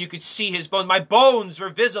him open. You could see his bones. My bones were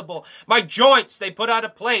visible. My joints they put out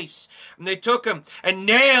of place. And they took him and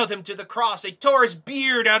nailed him to the cross. They tore his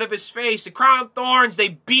beard out of his face. The crown of thorns they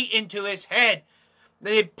beat into his head.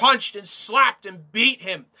 They punched and slapped and beat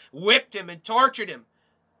him, whipped him and tortured him.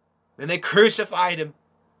 Then they crucified him.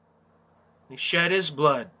 He shed his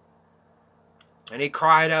blood. And he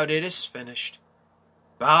cried out, it is finished.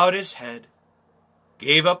 Bowed his head.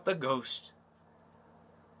 Gave up the ghost,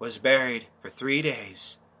 was buried for 3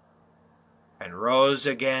 days, and rose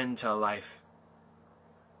again to life.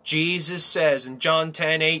 Jesus says in John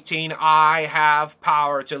 10:18, I have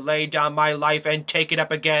power to lay down my life and take it up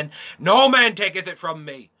again. No man taketh it from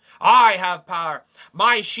me. I have power.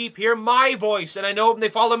 My sheep hear my voice, and I know them, they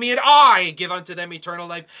follow me, and I give unto them eternal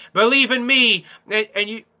life. Believe in me, and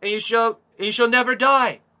you shall never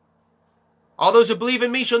die. All those who believe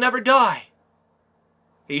in me shall never die.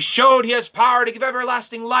 He showed he has power to give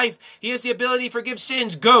everlasting life. He has the ability to forgive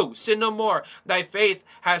sins. Go, sin no more. Thy faith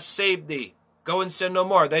has saved thee. Go and sin no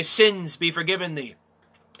more. Thy sins be forgiven thee.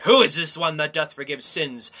 Who is this one that doth forgive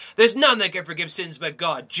sins? There's none that can forgive sins but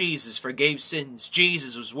God. Jesus forgave sins.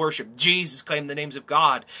 Jesus was worshipped. Jesus claimed the names of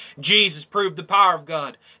God. Jesus proved the power of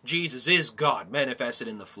God. Jesus is God manifested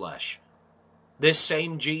in the flesh. This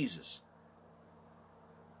same Jesus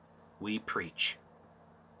we preach.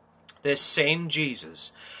 This same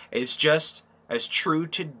Jesus is just as true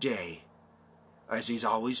today as he's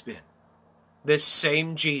always been. This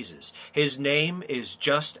same Jesus, his name is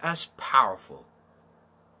just as powerful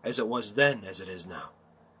as it was then as it is now.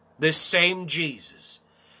 This same Jesus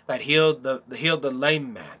that healed the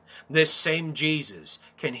lame man, this same Jesus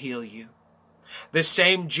can heal you. This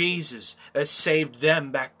same Jesus that saved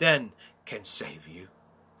them back then can save you.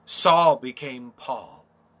 Saul became Paul.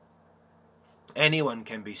 Anyone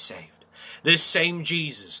can be saved. This same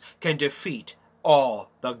Jesus can defeat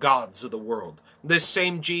all the gods of the world. This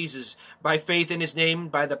same Jesus, by faith in his name,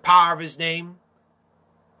 by the power of his name,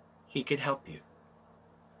 he can help you.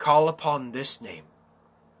 Call upon this name,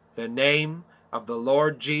 the name of the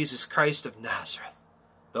Lord Jesus Christ of Nazareth,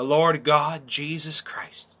 the Lord God Jesus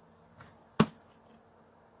Christ.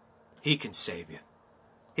 He can save you.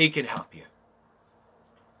 He can help you.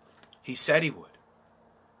 He said he would.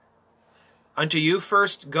 Unto you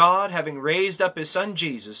first God, having raised up his Son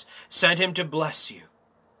Jesus, sent him to bless you,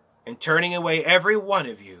 and turning away every one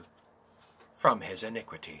of you from his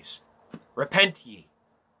iniquities. Repent ye,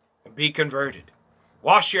 and be converted.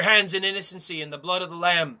 Wash your hands in innocency in the blood of the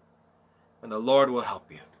Lamb, and the Lord will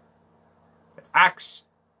help you. That's Acts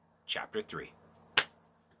chapter 3.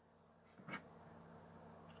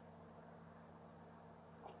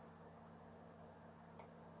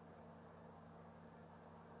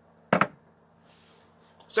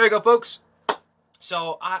 So there you go, folks.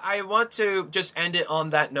 So I want to just end it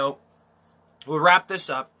on that note. We'll wrap this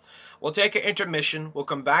up. We'll take an intermission. We'll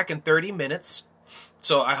come back in 30 minutes.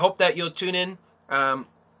 So I hope that you'll tune in. I'm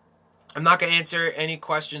not going to answer any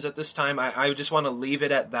questions at this time. I just want to leave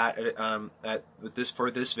it at that for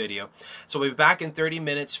this video. So we'll be back in 30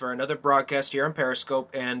 minutes for another broadcast here on Periscope.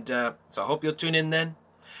 And so I hope you'll tune in then.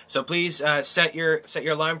 So please set your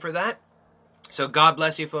alarm for that. So God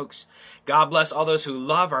bless you, folks. God bless all those who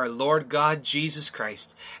love our Lord God, Jesus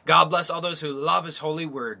Christ. God bless all those who love his holy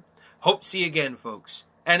word. Hope to see you again, folks.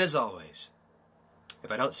 And as always,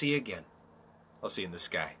 if I don't see you again, I'll see you in the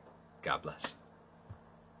sky. God bless.